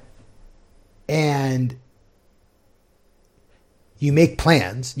 And you make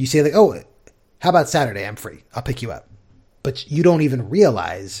plans. You say like, oh, how about Saturday? I'm free. I'll pick you up. But you don't even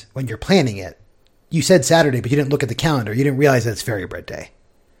realize when you're planning it. You said Saturday, but you didn't look at the calendar. You didn't realize that it's fairy bread day.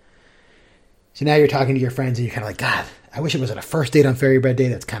 So now you're talking to your friends and you're kind of like, God, I wish it wasn't a first date on fairy bread day.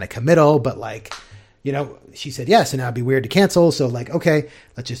 That's kind of committal, but like, she said yes, and now it'd be weird to cancel. So like, okay,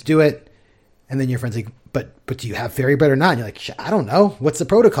 let's just do it. And then your friend's like, but do you have fairy bread or not? And you're like, I don't know. What's the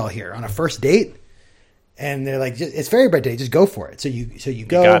protocol here on a first date? And they're like, it's fairy bread day. Just go for it. So you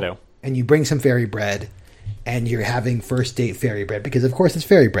go and you bring some fairy bread and you're having first date fairy bread because of course it's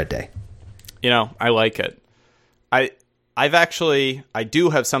fairy bread day. I like it. I do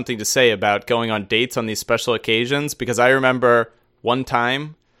have something to say about going on dates on these special occasions because I remember one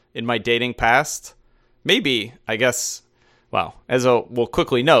time in my dating past, maybe, I guess, well, we'll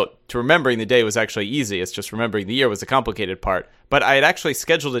quickly note, to remembering the day was actually easy. It's just remembering the year was the complicated part. But I had actually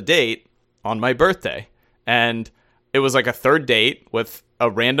scheduled a date on my birthday. And it was like a third date with a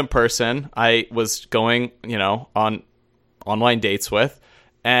random person I was going, on online dates with.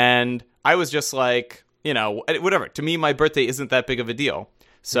 And I was just like, whatever. To me, my birthday isn't that big of a deal.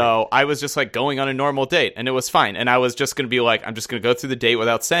 So I was just like going on a normal date and it was fine. And I was just going to be like, I'm just going to go through the date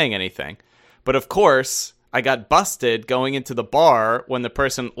without saying anything. But of course, I got busted going into the bar when the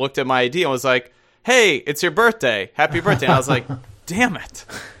person looked at my ID and was like, hey, it's your birthday. Happy birthday. And I was like, damn it.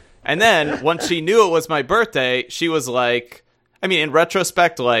 And then once she knew it was my birthday, she was like, in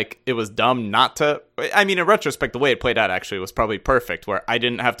retrospect, like, it was dumb not to. In retrospect, the way it played out actually was probably perfect, where I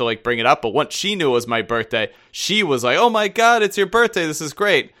didn't have to, like, bring it up. But once she knew it was my birthday, she was like, oh, my God, it's your birthday. This is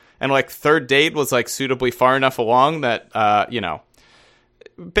great. And, like, third date was, like, suitably far enough along that,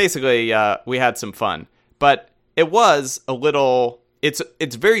 basically, we had some fun. But it was a little. It's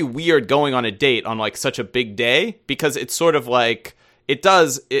very weird going on a date on, like, such a big day because it's sort of like.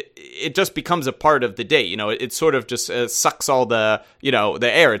 It just becomes a part of the date. It sort of just sucks all the, the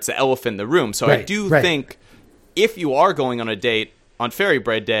air. It's the elephant in the room. So I do think if you are going on a date on Fairy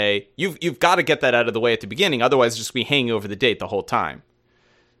Bread Day, you've got to get that out of the way at the beginning. Otherwise, it's just be hanging over the date the whole time.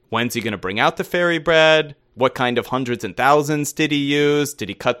 When's he going to bring out the fairy bread? What kind of hundreds and thousands did he use? Did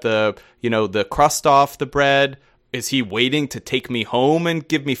he cut the crust off the bread? Is he waiting to take me home and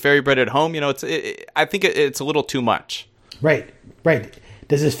give me fairy bread at home? I think it's a little too much. Right.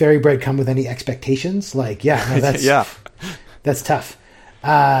 Does this fairy bread come with any expectations? Like, that's that's tough.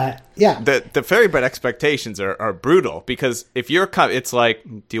 The fairy bread expectations are brutal because if you're, it's like,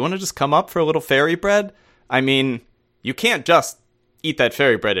 do you want to just come up for a little fairy bread? You can't just eat that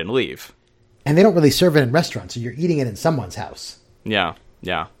fairy bread and leave. And they don't really serve it in restaurants, so you're eating it in someone's house. Yeah.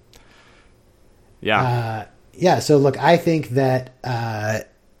 So look, I think that, I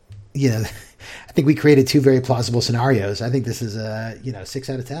I think we created two very plausible scenarios. I think this is a 6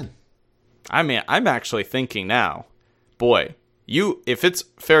 out of 10. I mean, I'm actually thinking now, boy, if it's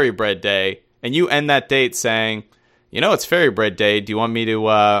Fairy Bread Day and you end that date saying, it's Fairy Bread Day, do you want me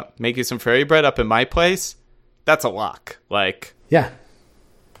to make you some fairy bread up in my place? That's a lock. Like, yeah.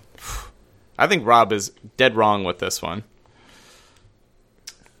 I think Rob is dead wrong with this one.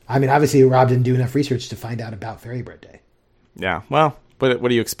 I mean, obviously, Rob didn't do enough research to find out about Fairy Bread Day. Yeah, well, what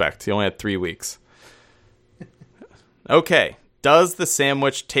do you expect? He only had 3 weeks. Okay, does the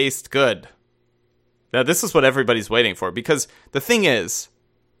sandwich taste good? Now, this is what everybody's waiting for, because the thing is,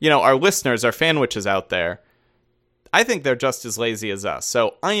 our listeners, our fanwiches out there, I think they're just as lazy as us.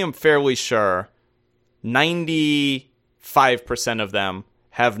 So I am fairly sure 95% of them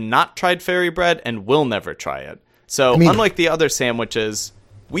have not tried Fairy Bread and will never try it. So unlike the other sandwiches,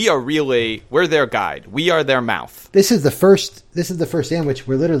 we're their guide. We are their mouth. This is the first sandwich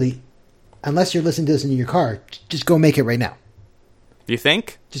where literally, unless you're listening to this in your car, just go make it right now. You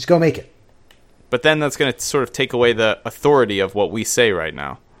think? Just go make it. But then that's going to sort of take away the authority of what we say right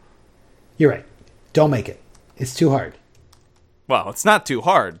now. You're right. Don't make it. It's too hard. Well, it's not too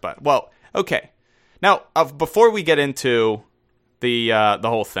hard, but, okay. Now, before we get into the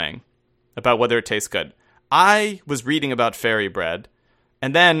whole thing about whether it tastes good, I was reading about Fairy Bread,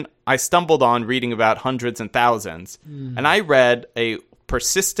 and then I stumbled on reading about hundreds and thousands, and I read a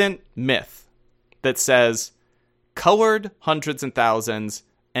persistent myth that says colored hundreds and thousands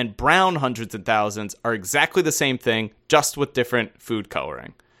and brown hundreds and thousands are exactly the same thing, just with different food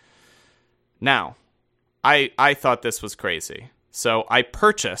coloring. Now, I thought this was crazy, so I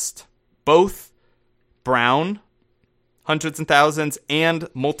purchased both brown hundreds and thousands and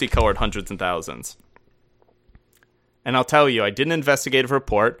multicolored hundreds and thousands. And I'll tell you, I did an investigative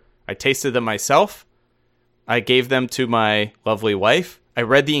report. I tasted them myself. I gave them to my lovely wife. I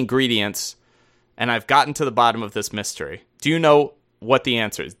read the ingredients, and I've gotten to the bottom of this mystery. Do you know what the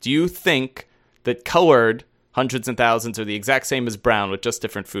answer is? Do you think that colored hundreds and thousands are the exact same as brown with just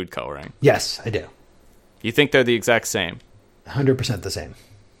different food coloring? Yes, I do. You think they're the exact same? 100% the same.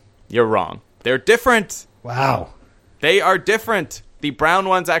 You're wrong. They're different. Wow. They are different. The brown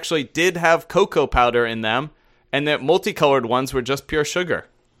ones actually did have cocoa powder in them, and the multicolored ones were just pure sugar.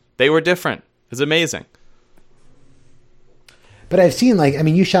 They were different. It's amazing. But I've seen,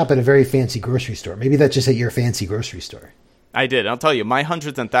 you shop at a very fancy grocery store. Maybe that's just at your fancy grocery store. I did. I'll tell you, my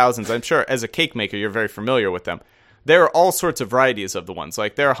hundreds and thousands, I'm sure as a cake maker, you're very familiar with them. There are all sorts of varieties of the ones.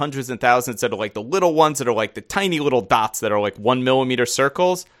 Like, there are hundreds and thousands that are like the little ones that are like the tiny little dots that are like 1 millimeter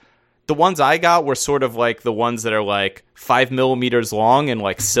circles. The ones I got were sort of like the ones that are like 5 millimeters long and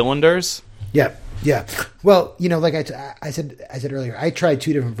like cylinders. Yeah. Yeah. Well, like I said earlier, I tried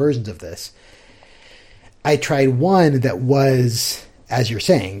 2 different versions of this. I tried one that was, as you're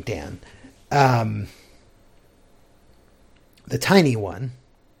saying, Dan, the tiny one,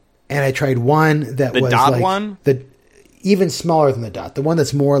 and I tried one that was dot one, even smaller than the dot, the one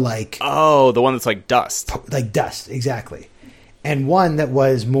that's more like the one that's like dust, exactly, and one that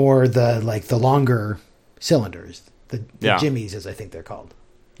was more the longer cylinders, the jimmies, as I think they're called.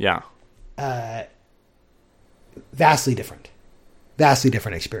 Yeah. Vastly different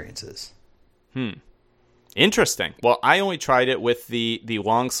experiences. Interesting. Well, I only tried it with the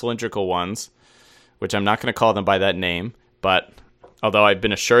long cylindrical ones, which I'm not going to call them by that name, but although I've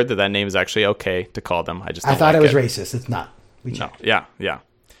been assured that name is actually okay to call them, I thought it was racist. It's not. No. Yeah.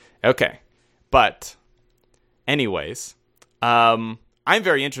 Okay. But anyways, I'm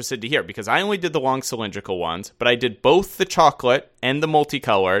very interested to hear, because I only did the long cylindrical ones, but I did both the chocolate and the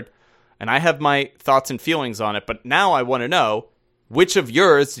multicolored, and I have my thoughts and feelings on it, but now I want to know, which of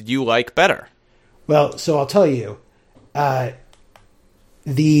yours did you like better? Well, so I'll tell you, as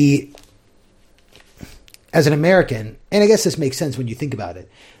an American, and I guess this makes sense when you think about it,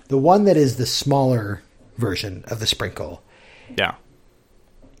 the one that is the smaller version of the sprinkle, yeah,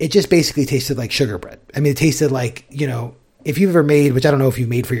 it just basically tasted like sugar bread. I mean, it tasted like, if you've ever made, which I don't know if you've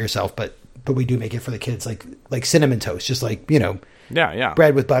made for yourself, but we do make it for the kids, like cinnamon toast, just like,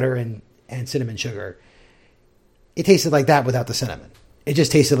 bread with butter and cinnamon sugar. It tasted like that without the cinnamon. It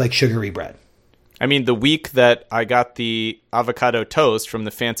just tasted like sugary bread. I mean, the week that I got the avocado toast from the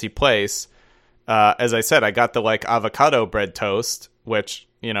fancy place, as I said, I got the avocado bread toast, which,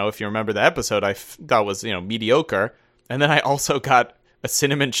 if you remember the episode, I thought was, mediocre. And then I also got a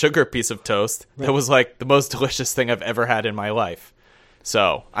cinnamon sugar piece of toast that was like the most delicious thing I've ever had in my life.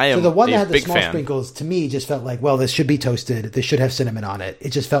 So I am the one that had the big small fan. Sprinkles to me just felt like, well, this should be toasted. This should have cinnamon on it. It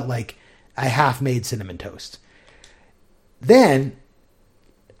just felt like a half-made cinnamon toast. Then,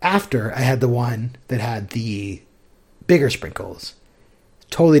 after I had the one that had the bigger sprinkles,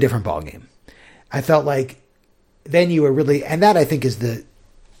 totally different ballgame. I felt like then you were really, and that I think is the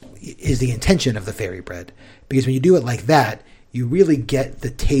intention of the fairy bread, because when you do it like that, you really get the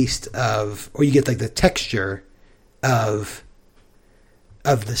taste of, or you get like the texture of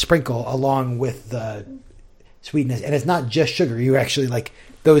the sprinkle along with the sweetness. And it's not just sugar. You actually like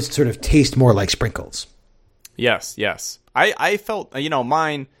those sort of taste more like sprinkles. Yes. I felt,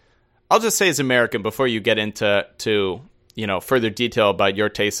 mine, I'll just say as American before you get into further detail about your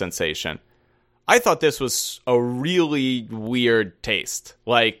taste sensation. I thought this was a really weird taste.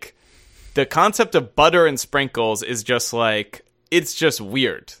 Like, the concept of butter and sprinkles is just like, it's just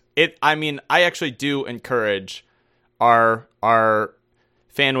weird. I actually do encourage our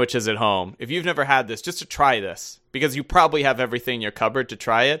fanwiches at home, if you've never had this, just to try this, because you probably have everything in your cupboard to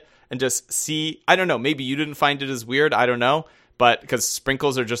try it and just see. I don't know, maybe you didn't find it as weird, I don't know, but because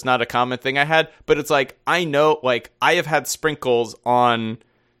sprinkles are just not a common thing I had. But it's like, I know, like, I have had sprinkles on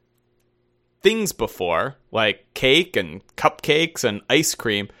things before, like cake and cupcakes and ice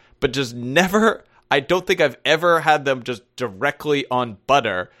cream, but just never, I don't think I've ever had them just directly on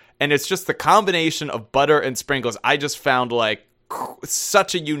butter. And it's just the combination of butter and sprinkles I just found like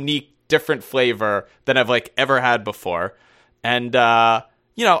such a unique, different flavor than I've like ever had before. And I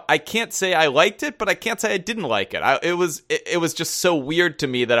can't say I liked it, but I can't say I didn't like it. It was just so weird to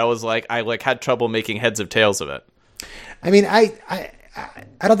me that I was like, I like had trouble making heads or tails of it. I mean, I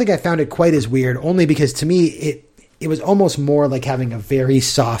don't think I found it quite as weird, only because to me it was almost more like having a very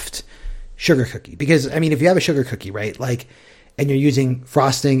soft sugar cookie. Because I mean, if you have a sugar cookie, right, like, and you're using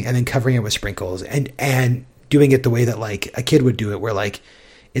frosting and then covering it with sprinkles and doing it the way that like a kid would do it, where like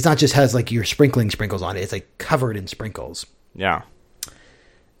it's not just has like you're sprinkling sprinkles on it, it's like covered in sprinkles. Yeah.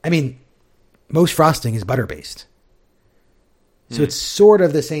 I mean, most frosting is butter based. So it's sort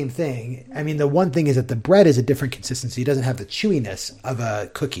of the same thing. I mean, the one thing is that the bread is a different consistency. It doesn't have the chewiness of a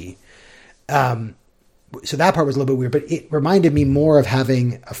cookie. So that part was a little bit weird, but it reminded me more of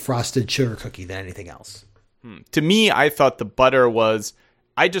having a frosted sugar cookie than anything else. To me, I thought the butter was,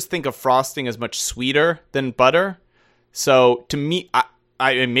 I just think of frosting as much sweeter than butter. So to me,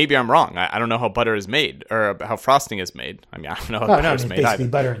 I maybe I'm wrong. I don't know how butter is made or how frosting is made. I mean, I don't know how butter is made. It's basically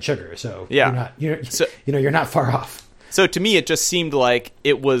butter and sugar. So yeah, you're not far off. So to me, it just seemed like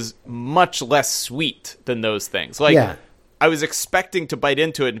it was much less sweet than those things. Like, yeah. I was expecting to bite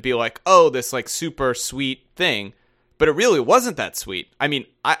into it and be like, oh, this like super sweet thing. But it really wasn't that sweet. I mean,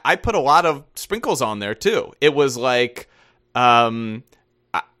 I put a lot of sprinkles on there too. It was like,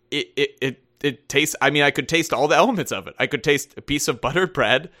 it tastes, I mean, I could taste all the elements of it. I could taste a piece of buttered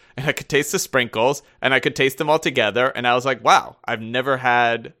bread, and I could taste the sprinkles, and I could taste them all together. And I was like, wow, I've never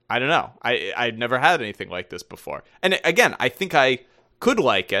had, I don't know. I've never had anything like this before. And again, I think I could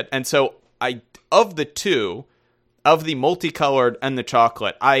like it. And so of the two, of the multicolored and the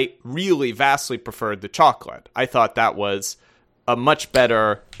chocolate, I really vastly preferred the chocolate. I thought that was a much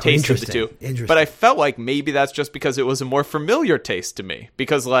better taste of the two. But I felt like maybe that's just because it was a more familiar taste to me.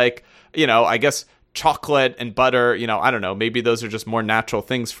 Because, like, I guess chocolate and butter, I don't know, maybe those are just more natural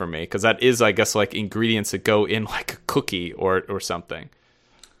things for me. Because that is, I guess, like ingredients that go in like a cookie or something.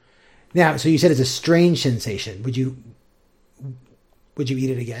 Now, so you said it's a strange sensation. Would you eat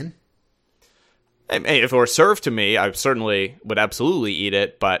it again? If it were served to me, I certainly would absolutely eat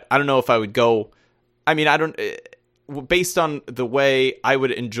it. But I don't know if I would go. I mean, I don't. Based on the way I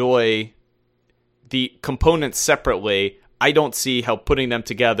would enjoy the components separately, I don't see how putting them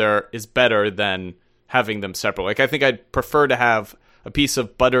together is better than having them separate. Like, I think I'd prefer to have a piece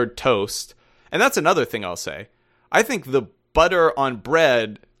of buttered toast. And that's another thing I'll say. I think the butter on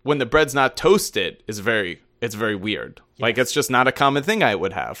bread, when the bread's not toasted, it's very weird. Yes. Like, it's just not a common thing I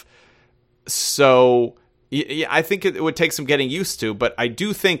would have. So yeah, I think it would take some getting used to. But I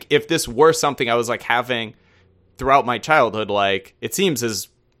do think if this were something I was like having throughout my childhood, like, it seems as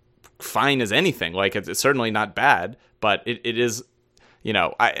fine as anything. Like, it's certainly not bad, but it is,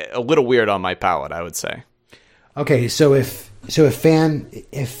 a little weird on my palate, I would say. Okay, so if fan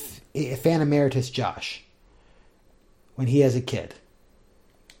emeritus Josh, when he has a kid,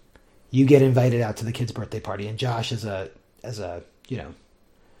 you get invited out to the kid's birthday party, and Josh as a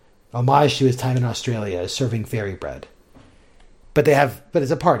homage to his time in Australia is serving fairy bread. But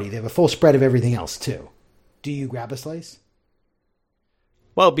it's a party. They have a full spread of everything else too. Do you grab a slice?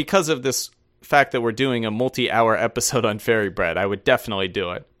 Well, because of this fact that we're doing a multi-hour episode on fairy bread, I would definitely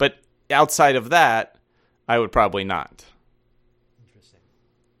do it. But outside of that, I would probably not. Interesting.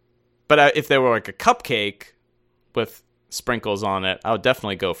 But if there were like a cupcake with sprinkles on it, I would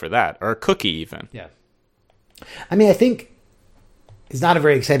definitely go for that. Or a cookie even. Yeah. I mean, I think it's not a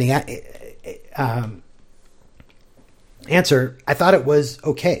very exciting Answer, I thought it was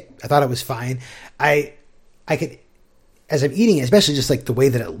okay. I thought it was fine. I could, as I'm eating it, especially just like the way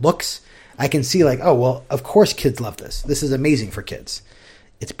that it looks, I can see like, oh, well, of course kids love this. This is amazing for kids.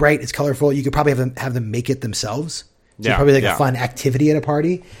 It's bright. It's colorful. You could probably have them make it themselves. So it's probably like a fun activity at a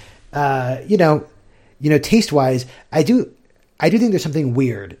party. Taste wise, I do think there's something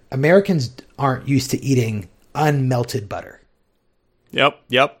weird. Americans aren't used to eating unmelted butter.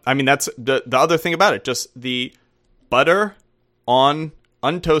 Yep. I mean, that's the other thing about it. Just the butter on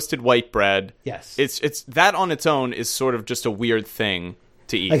untoasted white bread. Yes. It's that on its own is sort of just a weird thing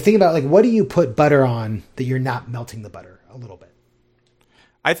to eat. Like, think about, like, what do you put butter on that you're not melting the butter a little bit?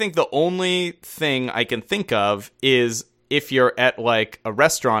 I think the only thing I can think of is if you're at, like, a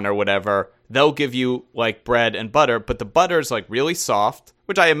restaurant or whatever, they'll give you, like, bread and butter, but the butter's, like, really soft,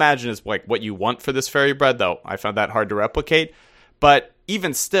 which I imagine is, like, what you want for this fairy bread, though I found that hard to replicate. But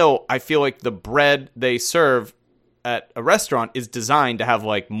even still, I feel like the bread they serve at a restaurant is designed to have,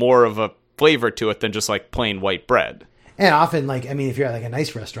 like, more of a flavor to it than just, like, plain white bread. And often, like, I mean, if you're at, like, a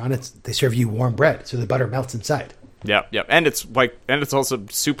nice restaurant, they serve you warm bread, so the butter melts inside. Yep. And it's also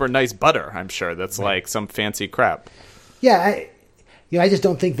super nice butter, I'm sure. That's right. Like some fancy crap. Yeah, I just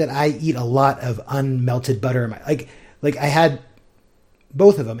don't think that I eat a lot of unmelted butter. Like I had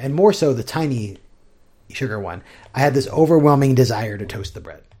both of them, and more so the tiny sugar one. I had this overwhelming desire to toast the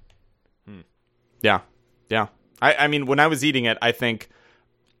bread. Yeah. I mean, when I was eating it, I think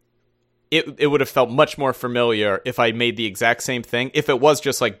it would have felt much more familiar if I made the exact same thing, if it was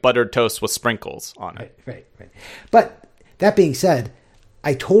just like buttered toast with sprinkles on it. Right. But that being said,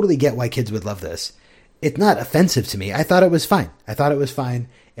 I totally get why kids would love this. It's not offensive to me. I thought it was fine. If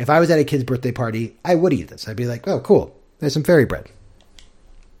I was at a kid's birthday party, I would eat this. I'd be like, oh, cool. There's some fairy bread.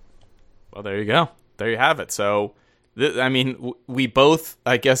 Well, there you go. There you have it. So, we both,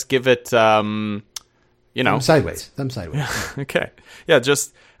 I guess, give it, Thumb sideways. Okay. Yeah,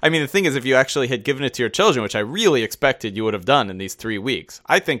 the thing is, if you actually had given it to your children, which I really expected you would have done in these 3 weeks,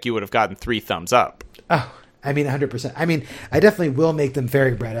 I think you would have gotten 3 thumbs up. Oh, 100%. I definitely will make them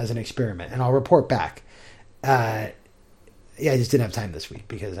fairy bread as an experiment, and I'll report back. I just didn't have time this week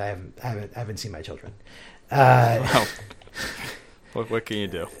because I haven't seen my children. What can you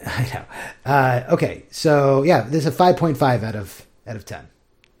do? I know. Okay, so yeah, this is a 5.5 out of 10.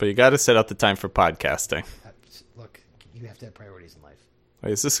 But you got to set out the time for podcasting. Look, you have to have priorities in life.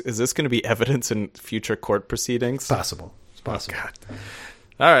 Wait, is this going to be evidence in future court proceedings? It's possible. Oh, God.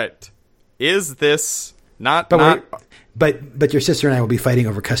 All right. Is this not? But your sister and I will be fighting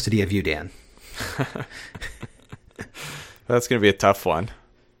over custody of you, Dan. That's going to be a tough one.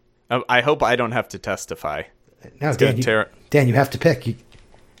 I hope I don't have to testify. No, Dan, you have to pick.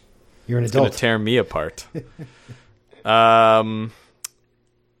 You're an adult. It's going to tear me apart.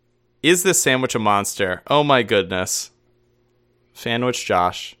 Is this sandwich a monster? Oh, my goodness. Sandwich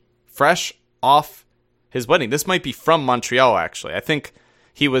Josh. Fresh off his wedding. This might be from Montreal, actually. I think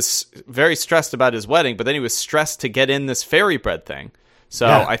he was very stressed about his wedding, but then he was stressed to get in this fairy bread thing. So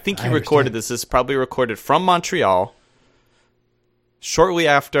yeah, I think he recorded this. This is probably recorded from Montreal shortly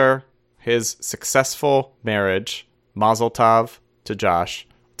after his successful marriage. Mazel tov to Josh.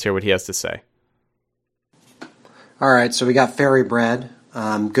 Let's hear what he has to say. All right, so we got fairy bread.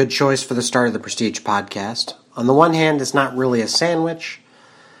 Good choice for the start of the Prestige podcast. On the one hand, it's not really a sandwich.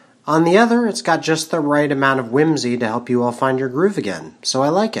 On the other, it's got just the right amount of whimsy to help you all find your groove again. So I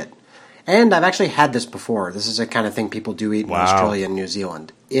like it. And I've actually had this before. This is the kind of thing people do eat in Australia and New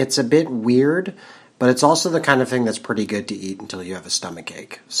Zealand. It's a bit weird, but it's also the kind of thing that's pretty good to eat until you have a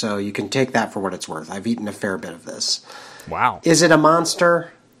stomachache. So you can take that for what it's worth. I've eaten a fair bit of this. Wow. Is it a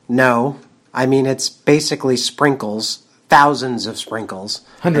monster? No. It's basically sprinkles. Thousands of sprinkles.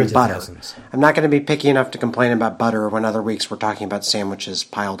 Hundreds and butter. Of thousands. I'm not going to be picky enough to complain about butter when other weeks we're talking about sandwiches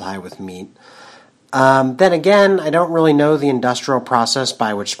piled high with meat. Then again, I don't really know the industrial process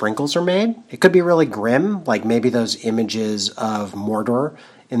by which sprinkles are made. It could be really grim, like maybe those images of Mordor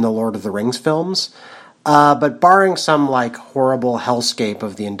in the Lord of the Rings films. But barring some horrible hellscape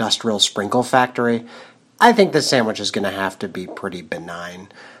of the industrial sprinkle factory, I think the sandwich is going to have to be pretty benign.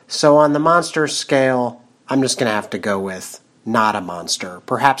 So on the monster scale, I'm just going to have to go with not a monster.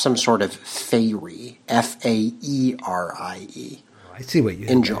 Perhaps some sort of fairy. Faerie. I see what you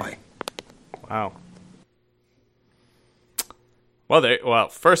enjoy. Wow. Well,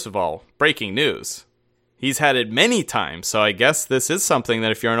 first of all, breaking news. He's had it many times, so I guess this is something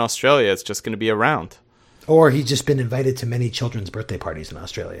that if you're in Australia, it's just going to be around. Or he's just been invited to many children's birthday parties in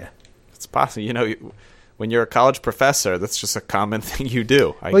Australia. It's possible. When you're a college professor, that's just a common thing you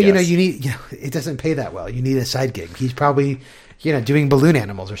do, I guess. You need, it doesn't pay that well. You need a side gig. He's probably, doing balloon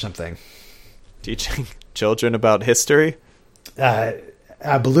animals or something. Teaching children about history?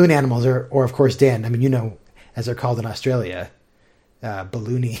 Balloon animals or of course, Dan, I mean, you know, as they're called in Australia,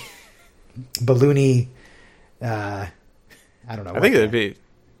 balloony, I don't know. I think it'd be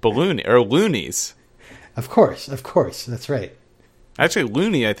balloony or loonies. Of course. That's right. Actually,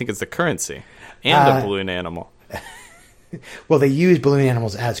 loony, I think, is the currency and a balloon animal. Well, they use balloon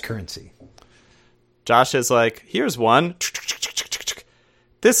animals as currency. Josh is like, here's one.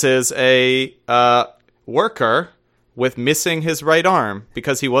 This is a worker with missing his right arm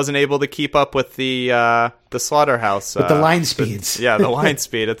because he wasn't able to keep up with the slaughterhouse. With the line speeds. The line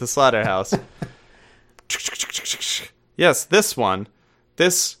speed at the slaughterhouse. Yes, this one.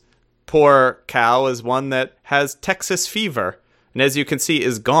 This poor cow is one that has Texas fever. And as you can see,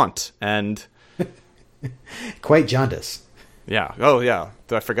 is gaunt and... quite jaundice. Yeah. Oh, yeah.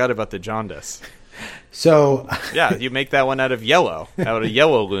 I forgot about the jaundice. So... yeah, you make that one out of yellow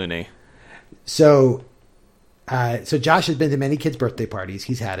loony. So Josh has been to many kids' birthday parties.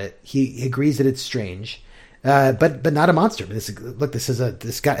 He's had it. He agrees that it's strange, but not a monster. This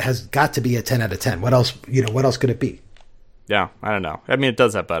has got to be a 10 out of 10. What else? You know, what else could it be? Yeah, I don't know. I mean, it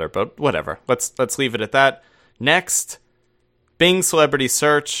does that better, but whatever. Let's leave it at that. Next, Bing celebrity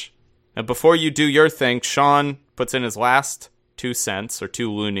search. And before you do your thing, Sean puts in his last 2 cents or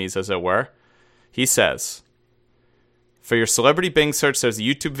 2 loonies, as it were. He says, for your celebrity Bing search, there's a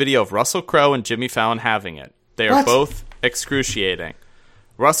YouTube video of Russell Crowe and Jimmy Fallon having it. They are both excruciating.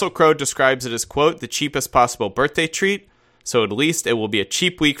 Russell Crowe describes it as, quote, the cheapest possible birthday treat, so at least it will be a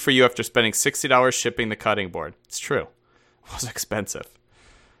cheap week for you after spending $60 shipping the cutting board. It's true. It was expensive.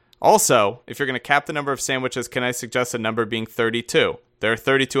 Also, if you're going to cap the number of sandwiches, can I suggest a number being 32? There are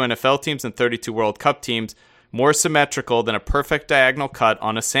 32 NFL teams and 32 World Cup teams, more symmetrical than a perfect diagonal cut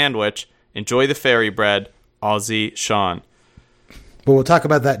on a sandwich. Enjoy the fairy bread, Aussie Sean. Well, we'll talk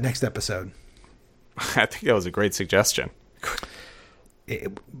about that next episode. I think that was a great suggestion.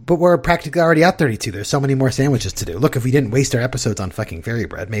 But we're practically already at 32. There's so many more sandwiches to do. Look, if we didn't waste our episodes on fucking fairy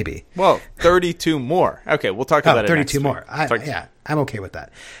bread, maybe. Well, 32 more. Okay, we'll talk about it 32 next more. Week. Yeah, I'm okay with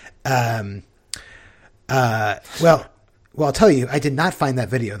that. Well, I'll tell you, I did not find that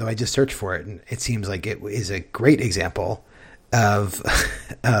video, though I just searched for it, and it seems like it is a great example of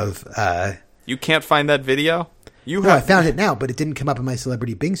you can't find that video? I found it now, but it didn't come up in my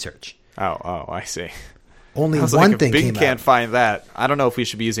celebrity Bing search. Oh, I see. Only one thing Bing came can't up. find that. I don't know if we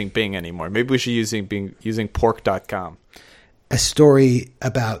should be using Bing anymore. Maybe we should using pork.com. A story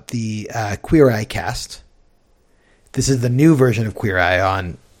about the Queer Eye cast. This is the new version of Queer Eye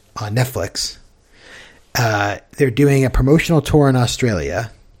on Netflix. They're doing a promotional tour in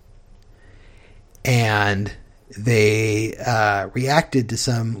Australia, and they reacted to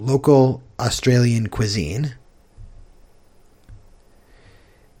some local Australian cuisine.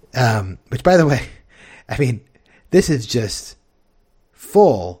 Which, by the way, I mean, this is just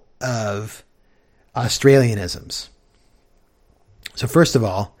full of Australianisms. So first of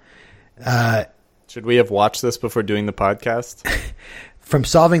all, should we have watched this before doing the podcast? From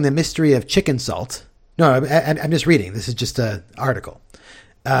solving the mystery of chicken salt. No, I'm just reading. This is just an article.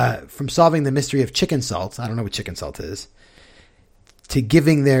 From solving the mystery of chicken salt. I don't know what chicken salt is. To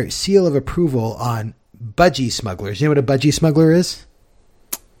giving their seal of approval on budgie smugglers. You know what a budgie smuggler is?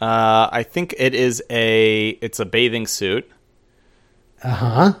 I think it's a bathing suit.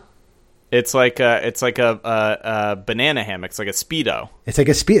 Uh-huh. It's like a banana hammock. It's like a Speedo. It's like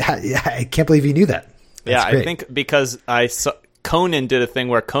a Speedo. I can't believe you knew that. That's great. I think because Conan did a thing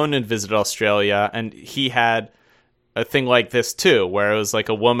where Conan visited Australia, and he had a thing like this too, where it was like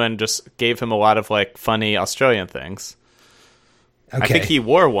a woman just gave him a lot of like funny Australian things. Okay. I think he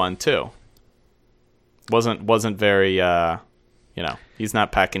wore one too. Wasn't very he's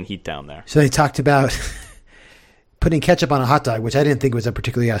not packing heat down there. So they talked about putting ketchup on a hot dog, which I didn't think was a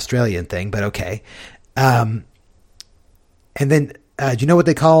particularly Australian thing, but okay. And then, do you know what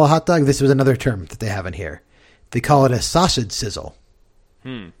they call a hot dog? This was another term that they have in here. They call it a sausage sizzle.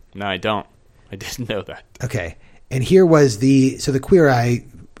 No, I don't. I didn't know that. Okay. And here was the Queer Eye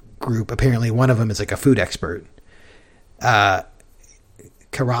group. Apparently one of them is like a food expert. Karamo.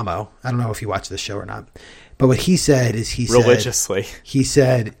 I don't know if you watch this show or not. But what he said is religiously. He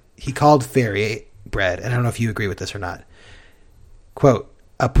said he called fairy bread, and I don't know if you agree with this or not. Quote,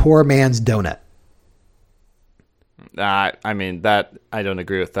 a poor man's donut. I mean, that I don't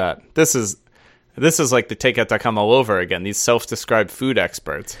agree with that. This is like the takeout.com all over again. These self-described food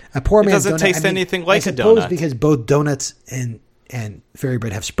experts. A poor man's donut doesn't taste anything like a donut. I suppose because both donuts and fairy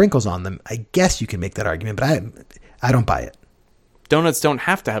bread have sprinkles on them. I guess you can make that argument, but I don't buy it. Donuts don't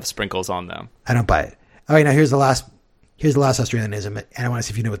have to have sprinkles on them. I don't buy it. All right, now here's the last Australianism, and I want to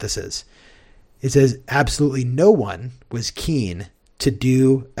see if you know what this is. It says absolutely no one was keen to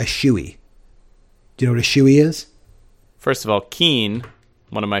do a shoey. Do you know what a shoey is? First of all, Keane,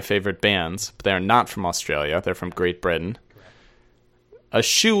 one of my favorite bands, but they're not from Australia. They're from Great Britain. A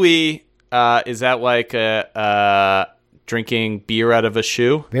shoey, is that like drinking beer out of a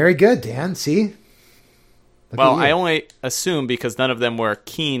shoe? Very good, Dan. See? Well, I only assume because none of them were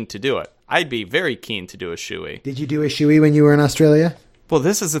keen to do it. I'd be very keen to do a shoey. Did you do a shoey when you were in Australia? Well,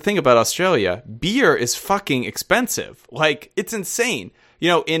 this is the thing about Australia. Beer is fucking expensive. Like, it's insane. You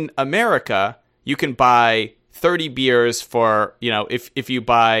know, in America, you can buy 30 beers for, you know, if you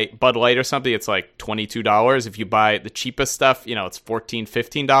buy Bud Light or something, it's like $22. If you buy the cheapest stuff, you know, it's $14,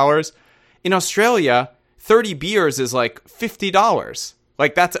 $15. In Australia, 30 beers is like $50.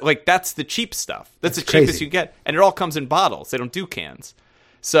 Like that's the cheap stuff. That's the cheapest crazy. you get. And it all comes in bottles. They don't do cans.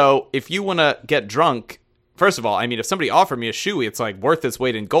 So if you want to get drunk, first of all, I mean, if somebody offered me a shoey, it's like worth its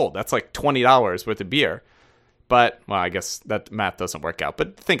weight in gold. That's like $20 worth of beer. But, well, I guess that math doesn't work out.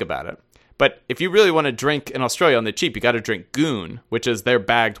 But think about it. But if you really want to drink in Australia on the cheap, you got to drink Goon, which is their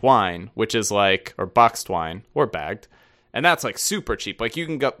bagged wine, which is like, or boxed wine, or bagged. And that's like super cheap. Like you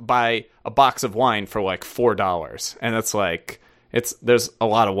can go buy a box of wine for like $4. And that's like, there's a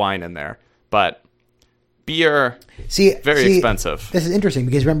lot of wine in there. But beer, very expensive. This is interesting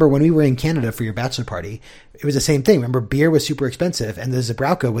because remember when we were in Canada for your bachelor party, it was the same thing. Remember, beer was super expensive and the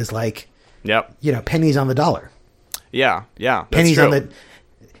Zabrowka was like, pennies on the dollar. Yeah, that's pennies true. on the.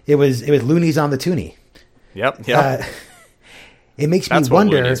 It was loonies on the toonie. Yep. It makes me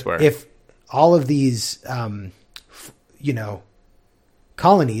wonder if all of these,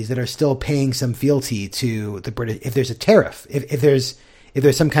 colonies that are still paying some fealty to the British, if there's a tariff, if there's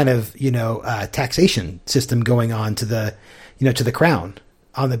some kind of taxation system going on to the crown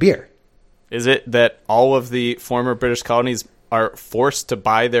on the beer. Is it that all of the former British colonies are forced to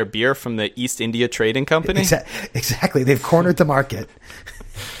buy their beer from the East India Trading Company? Exactly. They've cornered the market.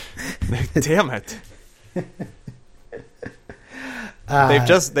 Damn it.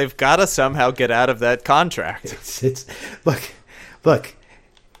 They've got to somehow get out of that contract. It's look.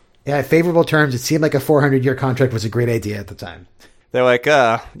 Yeah, favorable terms. It seemed like a 400-year contract was a great idea at the time. They're like,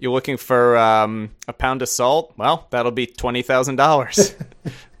 you're looking for a pound of salt? Well, that'll be $20,000.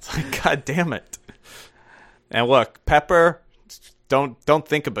 It's like, God damn it. And look, pepper, don't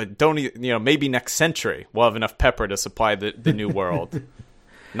think about it. Don't, maybe next century we'll have enough pepper to supply the new world.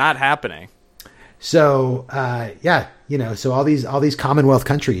 Not happening. So, so all these Commonwealth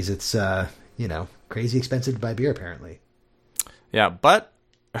countries, it's, crazy expensive to buy beer, apparently. Yeah, but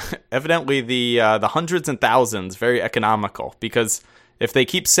evidently the hundreds and thousands, very economical, because if they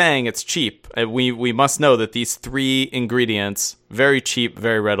keep saying it's cheap, we must know that these three ingredients, very cheap,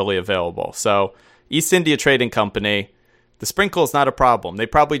 very readily available. So East India Trading Company, the sprinkle is not a problem. They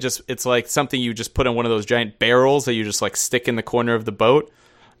probably it's like something you just put in one of those giant barrels that you just like stick in the corner of the boat.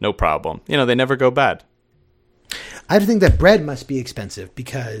 No problem. They never go bad. I think that bread must be expensive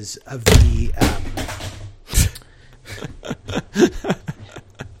because of the...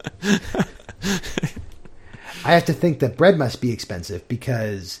 I have to think that bread must be expensive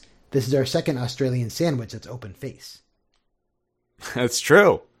because this is our second Australian sandwich that's open face. That's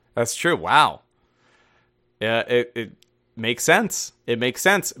true. Wow. Yeah, it makes sense. It makes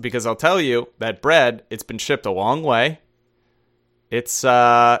sense because I'll tell you that bread, it's been shipped a long way. It's,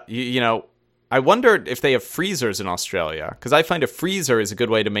 I wondered if they have freezers in Australia because I find a freezer is a good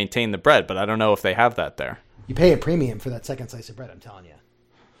way to maintain the bread, but I don't know if they have that there. You pay a premium for that second slice of bread, I'm telling you.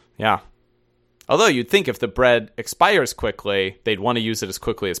 Yeah. Although you'd think if the bread expires quickly, they'd want to use it as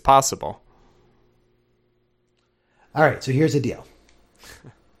quickly as possible. All right, so here's the deal.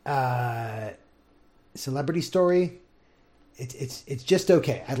 Celebrity story, it's just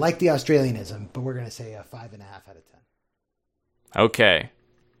okay. I like the Australianism, but we're going to say a 5.5 out of 10. Okay.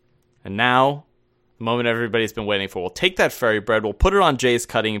 And now, the moment everybody's been waiting for. We'll take that fairy bread, we'll put it on Jay's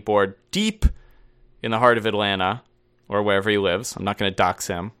cutting board deep in the heart of Atlanta, or wherever he lives. I'm not going to dox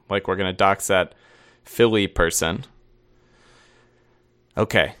him, like we're going to dox that Philly person.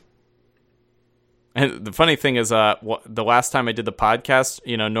 Okay. And the funny thing is, the last time I did the podcast,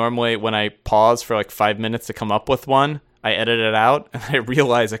 normally when I pause for like 5 minutes to come up with one, I edit it out, and I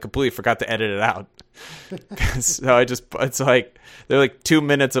realize I completely forgot to edit it out. So it's like, they're like 2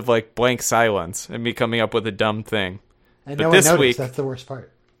 minutes of like blank silence and me coming up with a dumb thing. And no one noticed. That's the worst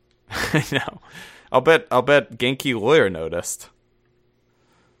part. I know. I'll bet Genki Lawyer noticed.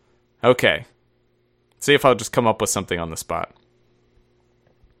 Okay. See if I'll just come up with something on the spot.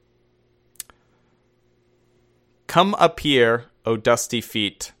 Come up here, O dusty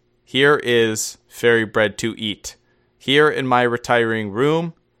feet. Here is fairy bread to eat. Here in my retiring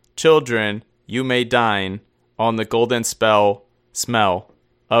room, children, you may dine on the golden smell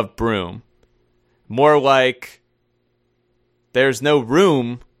of broom. More like there's no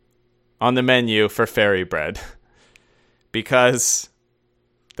room on the menu for fairy bread. Because,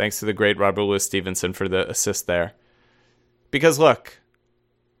 thanks to the great Robert Louis Stevenson for the assist there. Because look,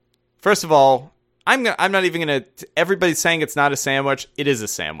 first of all, I'm not even going to... Everybody's saying it's not a sandwich. It is a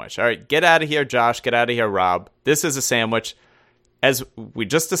sandwich. All right, get out of here, Josh. Get out of here, Rob. This is a sandwich. As we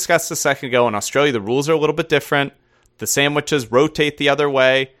just discussed a second ago, in Australia, the rules are a little bit different. The sandwiches rotate the other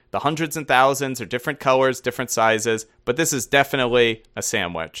way. The hundreds and thousands are different colors, different sizes. But this is definitely a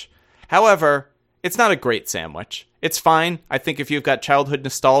sandwich. However, it's not a great sandwich. It's fine. I think if you've got childhood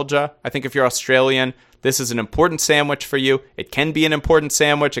nostalgia, I think if you're Australian, this is an important sandwich for you. It can be an important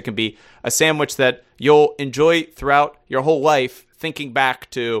sandwich. It can be a sandwich that you'll enjoy throughout your whole life, thinking back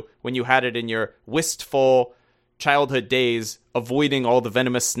to when you had it in your wistful childhood days, avoiding all the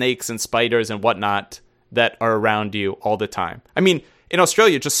venomous snakes and spiders and whatnot that are around you all the time. I mean, in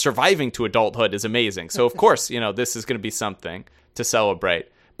Australia, just surviving to adulthood is amazing. So, of course, this is going to be something to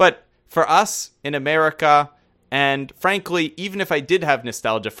celebrate. But for us in America... And frankly, even if I did have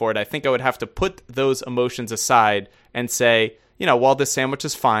nostalgia for it, I think I would have to put those emotions aside and say, while this sandwich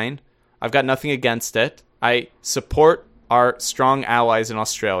is fine, I've got nothing against it. I support our strong allies in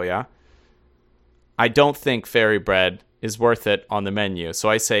Australia. I don't think fairy bread is worth it on the menu. So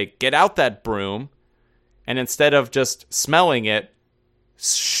I say, get out that broom, and instead of just smelling it,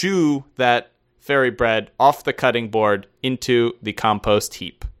 shoo that fairy bread off the cutting board into the compost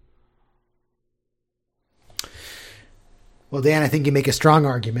heap. Well, Dan, I think you make a strong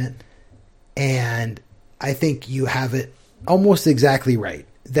argument, and I think you have it almost exactly right,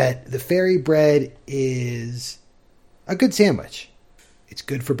 that the fairy bread is a good sandwich. It's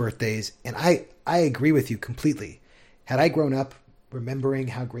good for birthdays, and I agree with you completely. Had I grown up remembering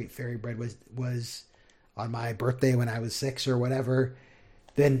how great fairy bread was on my birthday when I was 6 or whatever,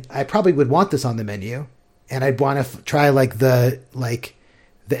 then I probably would want this on the menu, and I'd want to try the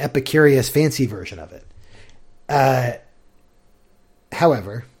Epicurious fancy version of it.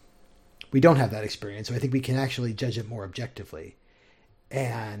 However, we don't have that experience, so I think we can actually judge it more objectively.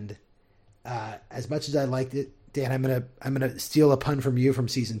 And as much as I liked it, Dan, I'm gonna steal a pun from you from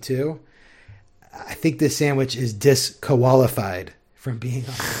season 2. I think this sandwich is disqualified from being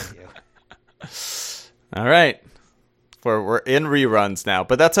on the menu. All right, we're in reruns now,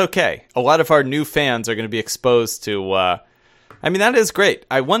 but that's okay. A lot of our new fans are going to be exposed to. That is great.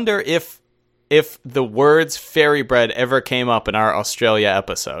 I wonder if the words fairy bread ever came up in our Australia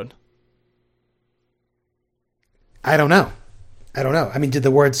episode. I don't know. Did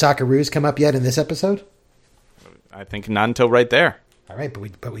the word Socceroos come up yet in this episode? I think not until right there. All right,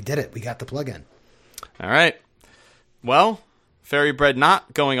 but we did it. We got the plug in. All right. Well, fairy bread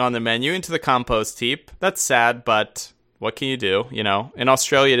not going on the menu, into the compost heap. That's sad, but what can you do? In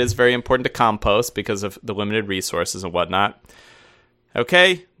Australia, it is very important to compost because of the limited resources and whatnot.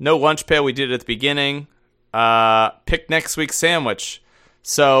 Okay, no lunch pail. We did it at the beginning. Pick next week's sandwich.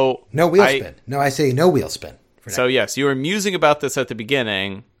 So no wheel spin. No, I say no wheel spin. So yes, you were musing about this at the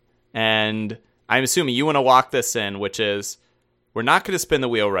beginning, and I'm assuming you want to lock this in, which is we're not going to spin the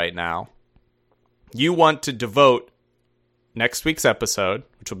wheel right now. You want to devote next week's episode,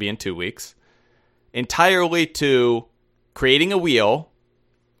 which will be in 2 weeks, entirely to creating a wheel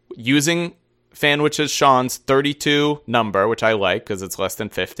using Fanwich's Sean's 32 number, which I like because it's less than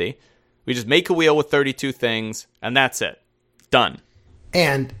 50. We just make a wheel with 32 things, and that's it. Done.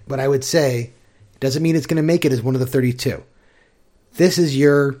 And what I would say doesn't mean it's going to make it as one of the 32. This is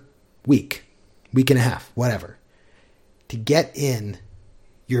your week and a half, whatever, to get in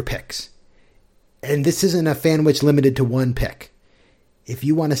your picks. And this isn't a Fanwich limited to one pick. If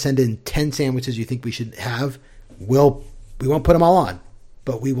you want to send in 10 sandwiches you think we should have, we won't put them all on,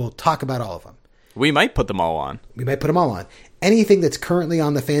 but we will talk about all of them. We might put them all on. Anything that's currently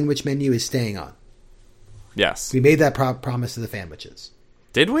on the Fanwich menu is staying on. Yes. We made that promise to the Fanwiches.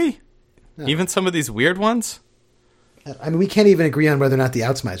 Did we? No. Even some of these weird ones? We can't even agree on whether or not the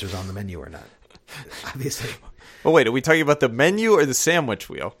Outsmizer's on the menu or not. Obviously. Oh, wait. Are we talking about the menu or the sandwich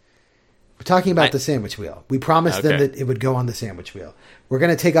wheel? We're talking about the sandwich wheel. We promised them that it would go on the sandwich wheel. We're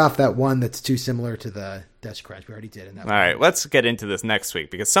going to take off that one that's too similar to the Dutch Crunch. We already did. In that All right, let's get into this next week,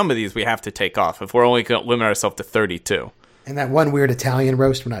 because some of these we have to take off if we're only going to limit ourselves to 32. And that one weird Italian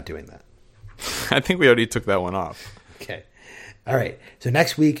roast, we're not doing that. I think we already took that one off. Okay. All right. So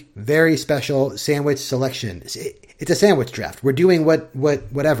next week, very special sandwich selection. It's a sandwich draft. We're doing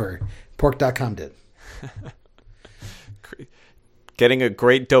whatever pork.com did. Getting a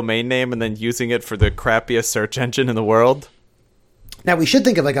great domain name and then using it for the crappiest search engine in the world. Now, we should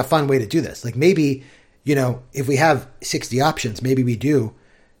think of like a fun way to do this. Like maybe, if we have 60 options, maybe we do,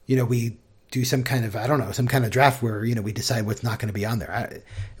 we do some kind of, I don't know, some kind of draft where, we decide what's not going to be on there.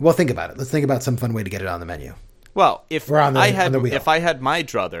 We'll think about it. Let's think about some fun way to get it on the menu. Well, if I had my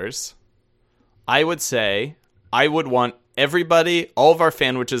druthers, I would say I would want everybody, all of our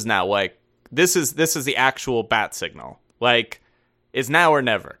fanwiches now, like, this is the actual bat signal. Like, it's now or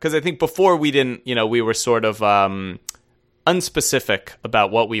never. Because I think before we didn't, we were sort of unspecific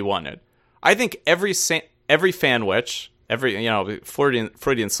about what we wanted. I think every fanwich,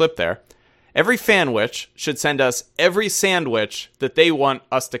 Freudian slip there, every fanwich should send us every sandwich that they want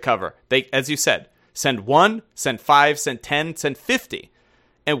us to cover. They, as you said, send 1, send 5, send 10, send 50.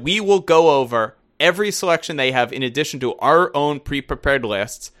 And we will go over every selection they have in addition to our own pre-prepared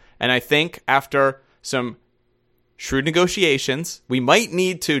lists. And I think after some shrewd negotiations, we might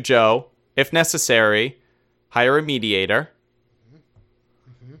need to, Joe, if necessary, hire a mediator.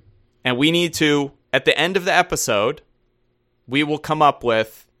 Mm-hmm. And we need to, at the end of the episode, we will come up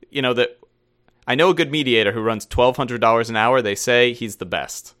with, that I know a good mediator who runs $1,200 an hour. They say he's the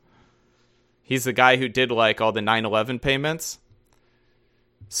best. He's the guy who did like all the 9/11 payments.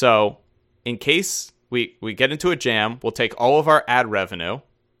 So in case we get into a jam, we'll take all of our ad revenue.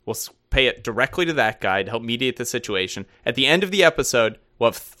 We'll pay it directly to that guy to help mediate the situation. At the end of the episode, we'll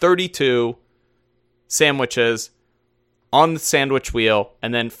have 32 sandwiches on the sandwich wheel,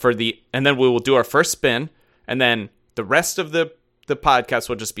 and then we will do our first spin, and then the rest of the podcast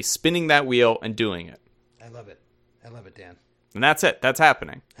will just be spinning that wheel and doing it. I love it, Dan. And that's it. That's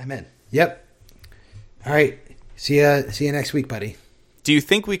happening. I'm in. Yep. All right. See you next week, buddy. Do you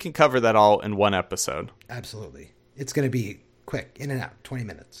think we can cover that all in one episode? Absolutely. It's going to be quick, in and out, 20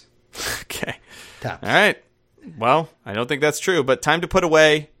 minutes. Okay. Tops. All right. Well, I don't think that's true, but time to put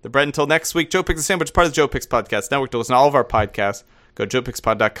away the bread until next week. Joe Picks the Sandwich, part of the Joe Picks Podcast Network. To listen to all of our podcasts, go to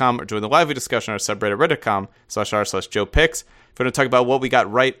joepickspod.com or join the lively discussion on our subreddit, reddit.com/r/Joe Picks. If you want to talk about what we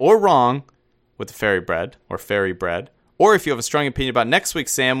got right or wrong with the fairy bread, or if you have a strong opinion about next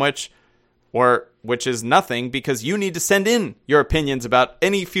week's sandwich, which is nothing because you need to send in your opinions about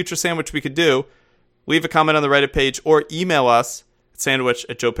any future sandwich we could do, leave a comment on the Reddit page or email us at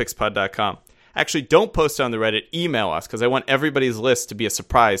sandwich@joepickspod.com. Actually, don't post it on the Reddit. Email us because I want everybody's list to be a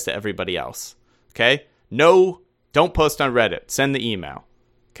surprise to everybody else. Okay? No, don't post on Reddit. Send the email.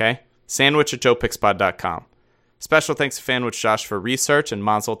 Okay? Sandwich@joepickspod.com. Special thanks to Fanwich Josh for research and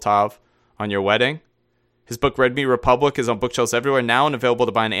Mazel Tov on your wedding. His book, Red Meat Republic, is on bookshelves everywhere now and available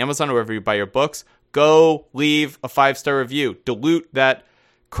to buy on Amazon or wherever you buy your books. Go leave a 5-star review. Dilute that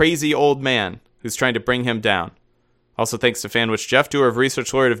crazy old man who's trying to bring him down. Also, thanks to Fanwich Jeff, doer of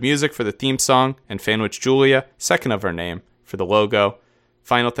research, laureate of music for the theme song, and Fanwich Julia, second of her name, for the logo.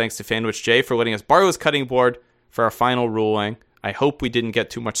 Final thanks to Fanwich Jay for letting us borrow his cutting board for our final ruling. I hope we didn't get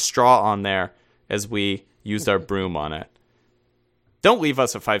too much straw on there as we used our broom on it. Don't leave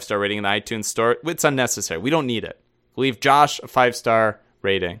us a 5-star rating in the iTunes store. It's unnecessary. We don't need it. Leave Josh a 5-star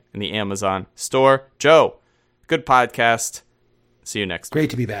rating in the Amazon store. Joe, good podcast. See you next week. Great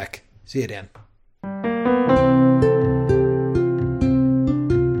to be back. See you, Dan.